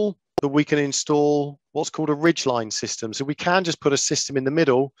possible that we can install what's called a ridgeline system. So we can just put a system in the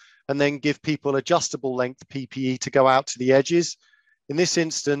middle and then give people adjustable length PPE to go out to the edges. In this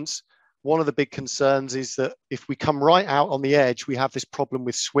instance, one of the big concerns is that if we come right out on the edge, we have this problem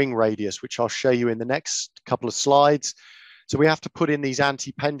with swing radius, which I'll show you in the next couple of slides. So we have to put in these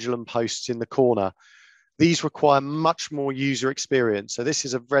anti-pendulum posts in the corner. These require much more user experience. So this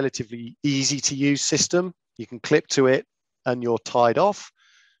is a relatively easy to use system. You can clip to it and you're tied off.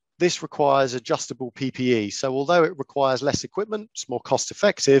 This requires adjustable PPE. So although it requires less equipment, it's more cost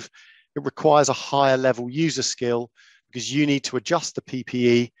effective, it requires a higher level user skill because you need to adjust the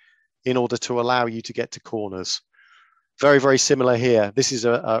PPE in order to allow you to get to corners. Very, very similar here. This is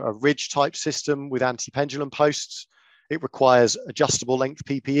a ridge type system with anti-pendulum posts. It requires adjustable length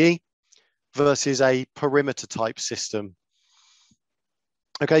PPE versus a perimeter type system.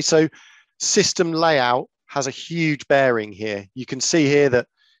 Okay, so system layout has a huge bearing here. You can see here that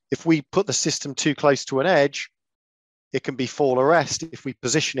if we put the system too close to an edge, it can be fall arrest. If we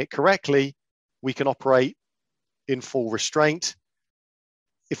position it correctly, we can operate in full restraint.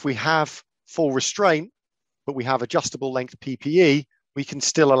 If we have full restraint, but we have adjustable length PPE, we can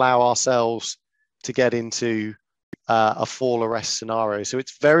still allow ourselves to get into a fall arrest scenario. So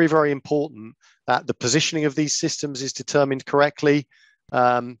it's very, very important that the positioning of these systems is determined correctly,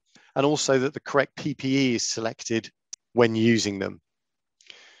 and also that the correct PPE is selected when using them.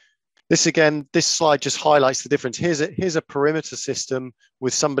 This slide just highlights the difference. Here's a perimeter system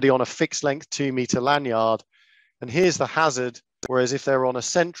with somebody on a fixed length 2 meter lanyard, and here's the hazard. Whereas if they're on a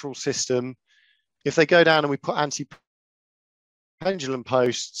central system, if they go down and we put anti-pendulum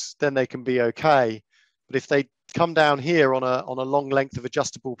posts, then they can be okay. But if they come down here on a long length of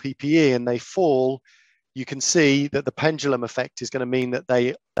adjustable PPE and they fall, you can see that the pendulum effect is going to mean that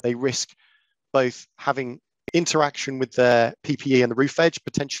they risk both having interaction with their PPE and the roof edge,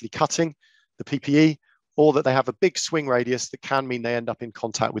 potentially cutting the PPE, or that they have a big swing radius that can mean they end up in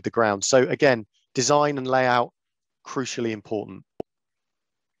contact with the ground. So again, design and layout, crucially important.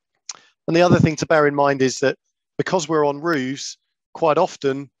 And the other thing to bear in mind is that because we're on roofs, quite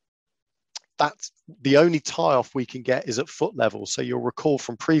often that's the only tie-off we can get is at foot level. So you'll recall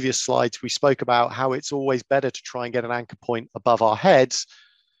from previous slides, we spoke about how it's always better to try and get an anchor point above our heads.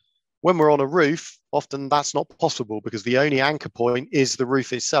 When we're on a roof, often that's not possible because the only anchor point is the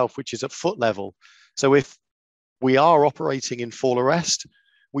roof itself, which is at foot level. So if we are operating in fall arrest,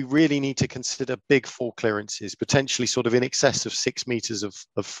 we really need to consider big fall clearances, potentially sort of in excess of 6 meters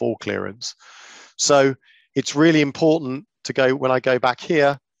of fall clearance. So it's really important to go, when I go back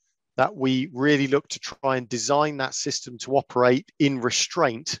here, that we really look to try and design that system to operate in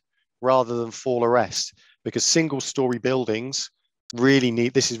restraint rather than fall arrest, because single-story buildings really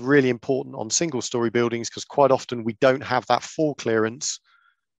need, this is really important on single-story buildings because quite often we don't have that fall clearance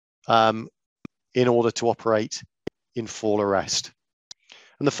in order to operate in fall arrest.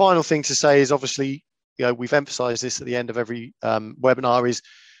 And the final thing to say is obviously, you know, we've emphasized this at the end of every webinar, is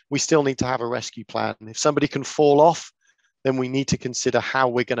we still need to have a rescue plan. If somebody can fall off, then we need to consider how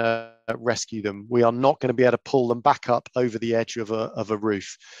we're going to rescue them. We are not going to be able to pull them back up over the edge of a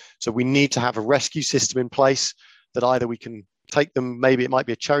roof. So we need to have a rescue system in place that either we can take them, maybe it might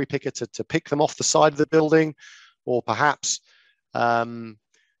be a cherry picker to pick them off the side of the building, or perhaps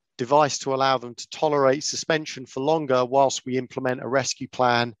device to allow them to tolerate suspension for longer whilst we implement a rescue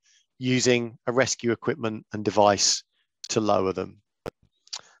plan using a rescue equipment and device to lower them.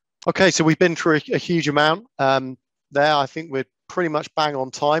 Okay, so we've been through a huge amount. There, I think we're pretty much bang on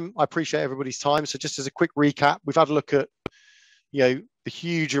time. I appreciate everybody's time. So just as a quick recap, we've had a look at, you know, the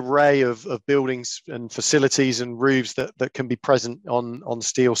huge array of buildings and facilities and roofs that can be present on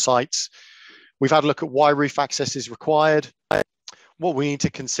steel sites. We've had a look at why roof access is required, what we need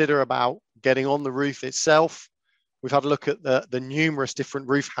to consider about getting on the roof itself. We've had a look at the numerous different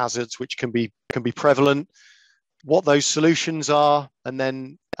roof hazards which can be prevalent, what those solutions are, and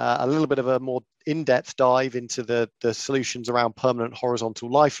then a little bit of a more in-depth dive into the solutions around permanent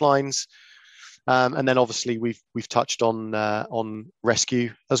horizontal lifelines. And then obviously we've touched on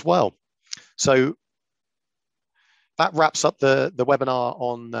rescue as well. So that wraps up the webinar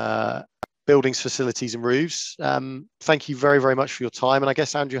on buildings, facilities and roofs. Thank you very, very much for your time. And I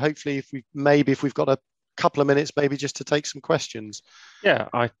guess, Andrew, hopefully if we've got a couple of minutes, maybe just to take some questions. Yeah,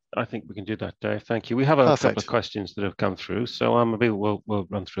 I think we can do that, Dave. Thank you. We have a Perfect. couple of questions that have come through, so maybe we'll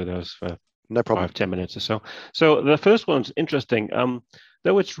run through those for no problem. 5-10 minutes or so. So the first one's interesting.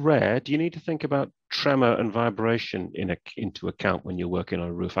 Though it's rare, do you need to think about tremor and vibration into account when you're working on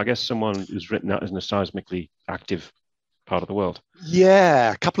a roof? I guess someone who's written out as in a seismically active part of the world.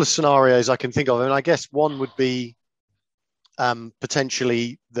 Yeah, a couple of scenarios I can think of. And I guess one would be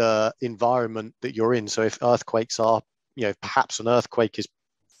potentially the environment that you're in. So if earthquakes are, you know, perhaps an earthquake is,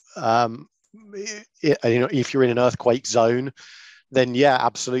 if you're in an earthquake zone, then yeah,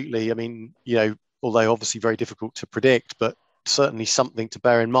 absolutely. I mean, you know, although obviously very difficult to predict, but certainly something to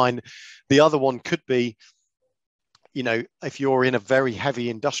bear in mind. The other one could be, you know, if you're in a very heavy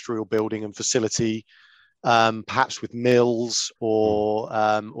industrial building and facility, perhaps with mills or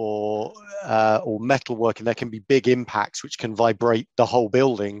metalworking, there can be big impacts which can vibrate the whole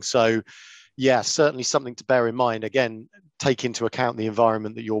building. So yeah, certainly something to bear in mind. Again, take into account the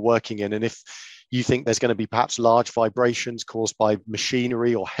environment that you're working in. And if you think there's going to be perhaps large vibrations caused by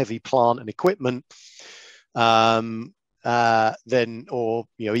machinery or heavy plant and equipment, then, or,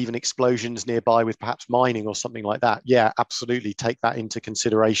 you know, even explosions nearby with perhaps mining or something like that, yeah, absolutely take that into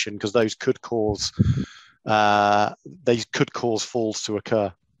consideration, because those could cause falls to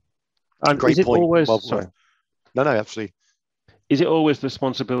occur. And great point. Always, sorry. No, absolutely. Is it always the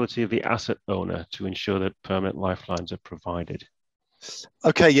responsibility of the asset owner to ensure that permanent lifelines are provided?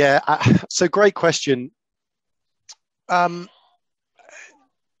 Okay, yeah. So great question.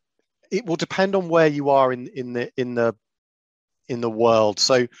 it will depend on where you are in the world.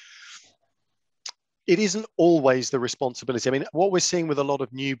 So it isn't always the responsibility. I mean, what we're seeing with a lot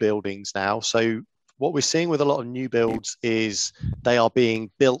of new buildings now, so what we're seeing with a lot of new builds is they are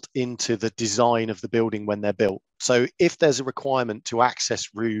being built into the design of the building when they're built. So if there's a requirement to access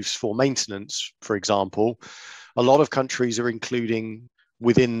roofs for maintenance, for example, a lot of countries are including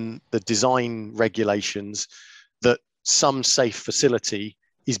within the design regulations that some safe facility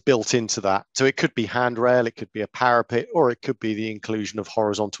is built into that. So it could be handrail, it could be a parapet, or it could be the inclusion of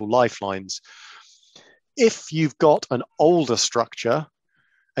horizontal lifelines. If you've got an older structure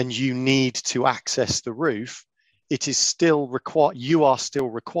and you need to access the roof, it is still required. You are still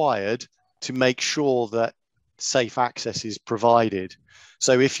required to make sure that safe access is provided.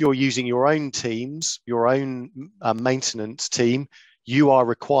 So if you're using your own teams, your own maintenance team, you are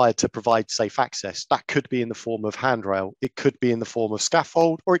required to provide safe access. That could be in the form of handrail, it could be in the form of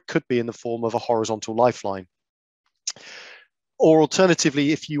scaffold, or it could be in the form of a horizontal lifeline. Or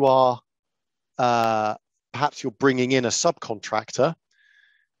alternatively, if you are perhaps you're bringing in a subcontractor,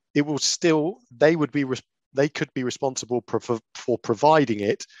 it will still, they could be responsible for providing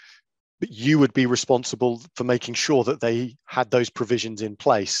it, but you would be responsible for making sure that they had those provisions in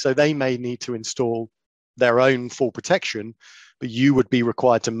place. So they may need to install their own fall protection, but you would be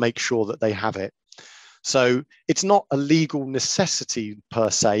required to make sure that they have it. So it's not a legal necessity per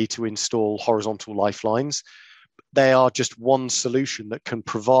se to install horizontal lifelines. They are just one solution that can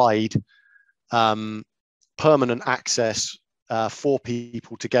provide permanent access for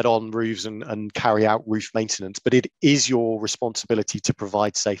people to get on roofs and carry out roof maintenance, but it is your responsibility to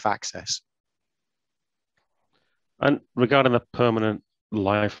provide safe access. And regarding the permanent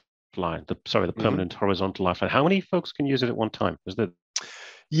lifeline, the permanent horizontal lifeline, how many folks can use it at one time? Is there?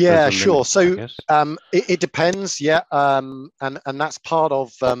 Yeah, sure. So it depends. Yeah, and that's part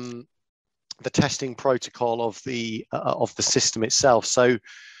of the testing protocol of the system itself. So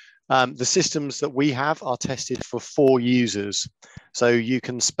the systems that we have are tested for 4 users. So you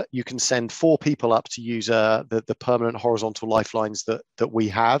can send 4 people up to use the permanent horizontal lifelines that we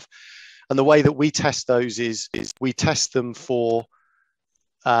have. And the way that we test those is we test them for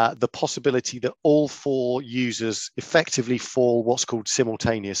the possibility that all 4 users effectively fall what's called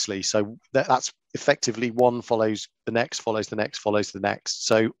simultaneously. So that's effectively one follows the next, follows the next, follows the next.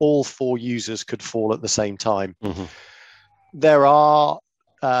 So all 4 users could fall at the same time. Mm-hmm. There are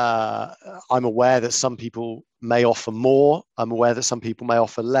I'm aware that some people may offer more. I'm aware that some people may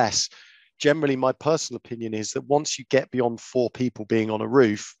offer less. Generally, my personal opinion is that once you get beyond 4 people being on a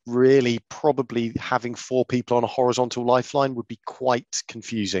roof, really probably having 4 people on a horizontal lifeline would be quite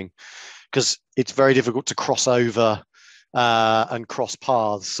confusing, because it's very difficult to cross over and cross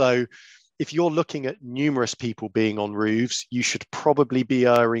paths. So if you're looking at numerous people being on roofs, you should probably be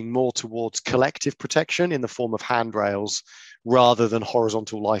erring more towards collective protection in the form of handrails rather than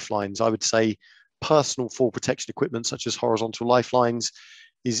horizontal lifelines. I would say personal fall protection equipment such as horizontal lifelines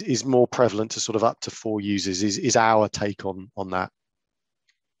is more prevalent to sort of up to 4 users is our take on that.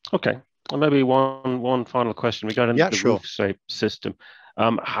 Okay. And maybe one final question regarding the roof safe system.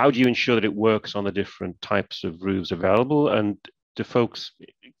 How do you ensure that it works on the different types of roofs available, and do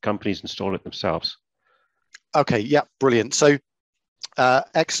companies install it themselves? Okay, yeah, brilliant. So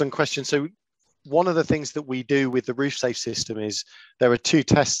excellent question. So one of the things that we do with the roof safe system is there are 2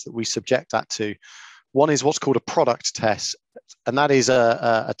 tests that we subject that to. One is what's called a product test, and that is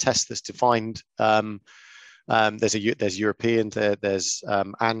a test that's defined. There's European, there's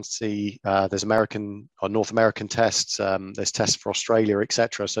ANSI, there's American or North American tests, there's tests for Australia,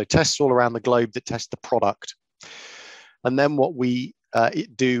 etc. So tests all around the globe that test the product. And then what we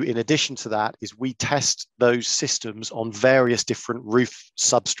do in addition to that is we test those systems on various different roof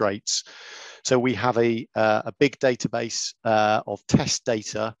substrates. So we have a big database of test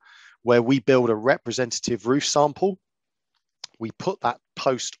data where we build a representative roof sample. We put that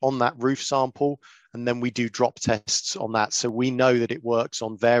post on that roof sample, and then we do drop tests on that. So we know that it works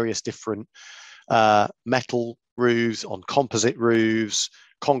on various different metal roofs, on composite roofs,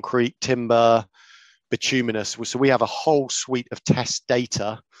 concrete, timber, bituminous. So we have a whole suite of test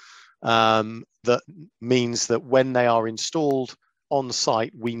data that means that when they are installed on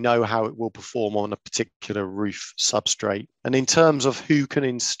site, we know how it will perform on a particular roof substrate. And in terms of who can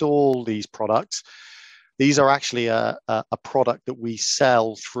install these products, these are actually a product that we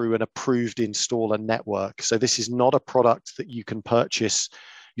sell through an approved installer network. So this is not a product that you can purchase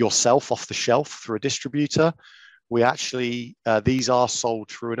yourself off the shelf through a distributor. We actually, these are sold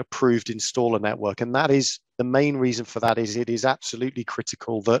through an approved installer network. And that is the main reason for that is it is absolutely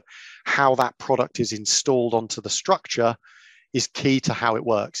critical that how that product is installed onto the structure is key to how it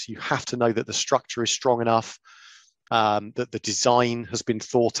works. You have to know that the structure is strong enough, that the design has been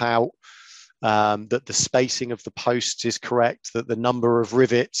thought out, that the spacing of the posts is correct, that the number of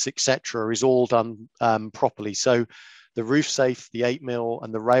rivets, etc., is all done properly. So the RoofSafe, the 8mm,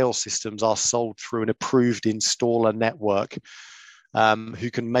 and the rail systems are sold through an approved installer network who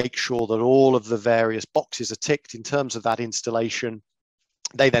can make sure that all of the various boxes are ticked in terms of that installation.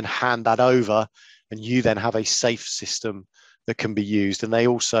 They then hand that over, and you then have a safe system that can be used. And they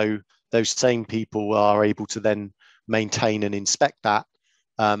also, those same people are able to then maintain and inspect that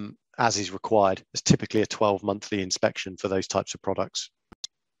as is required. It's typically a 12-monthly inspection for those types of products.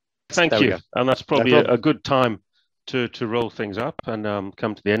 Thank you. And that's probably a good time to roll things up and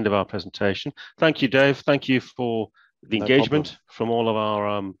come to the end of our presentation. Thank you, Dave. Thank you for the engagement from all of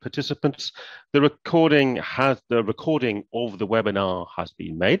our participants. The recording of the webinar has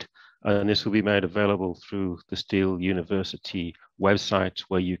been made, and this will be made available through the Steel University website,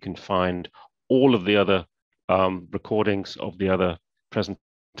 where you can find all of the other recordings of the other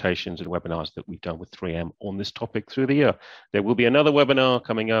presentations and webinars that we've done with 3M on this topic through the year. There will be another webinar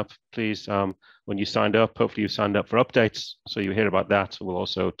coming up. Please, when you signed up, hopefully you signed up for updates, so you hear about that. We'll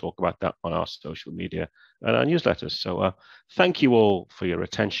also talk about that on our social media and our newsletters. So thank you all for your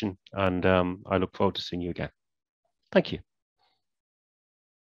attention, and I look forward to seeing you again. Thank you.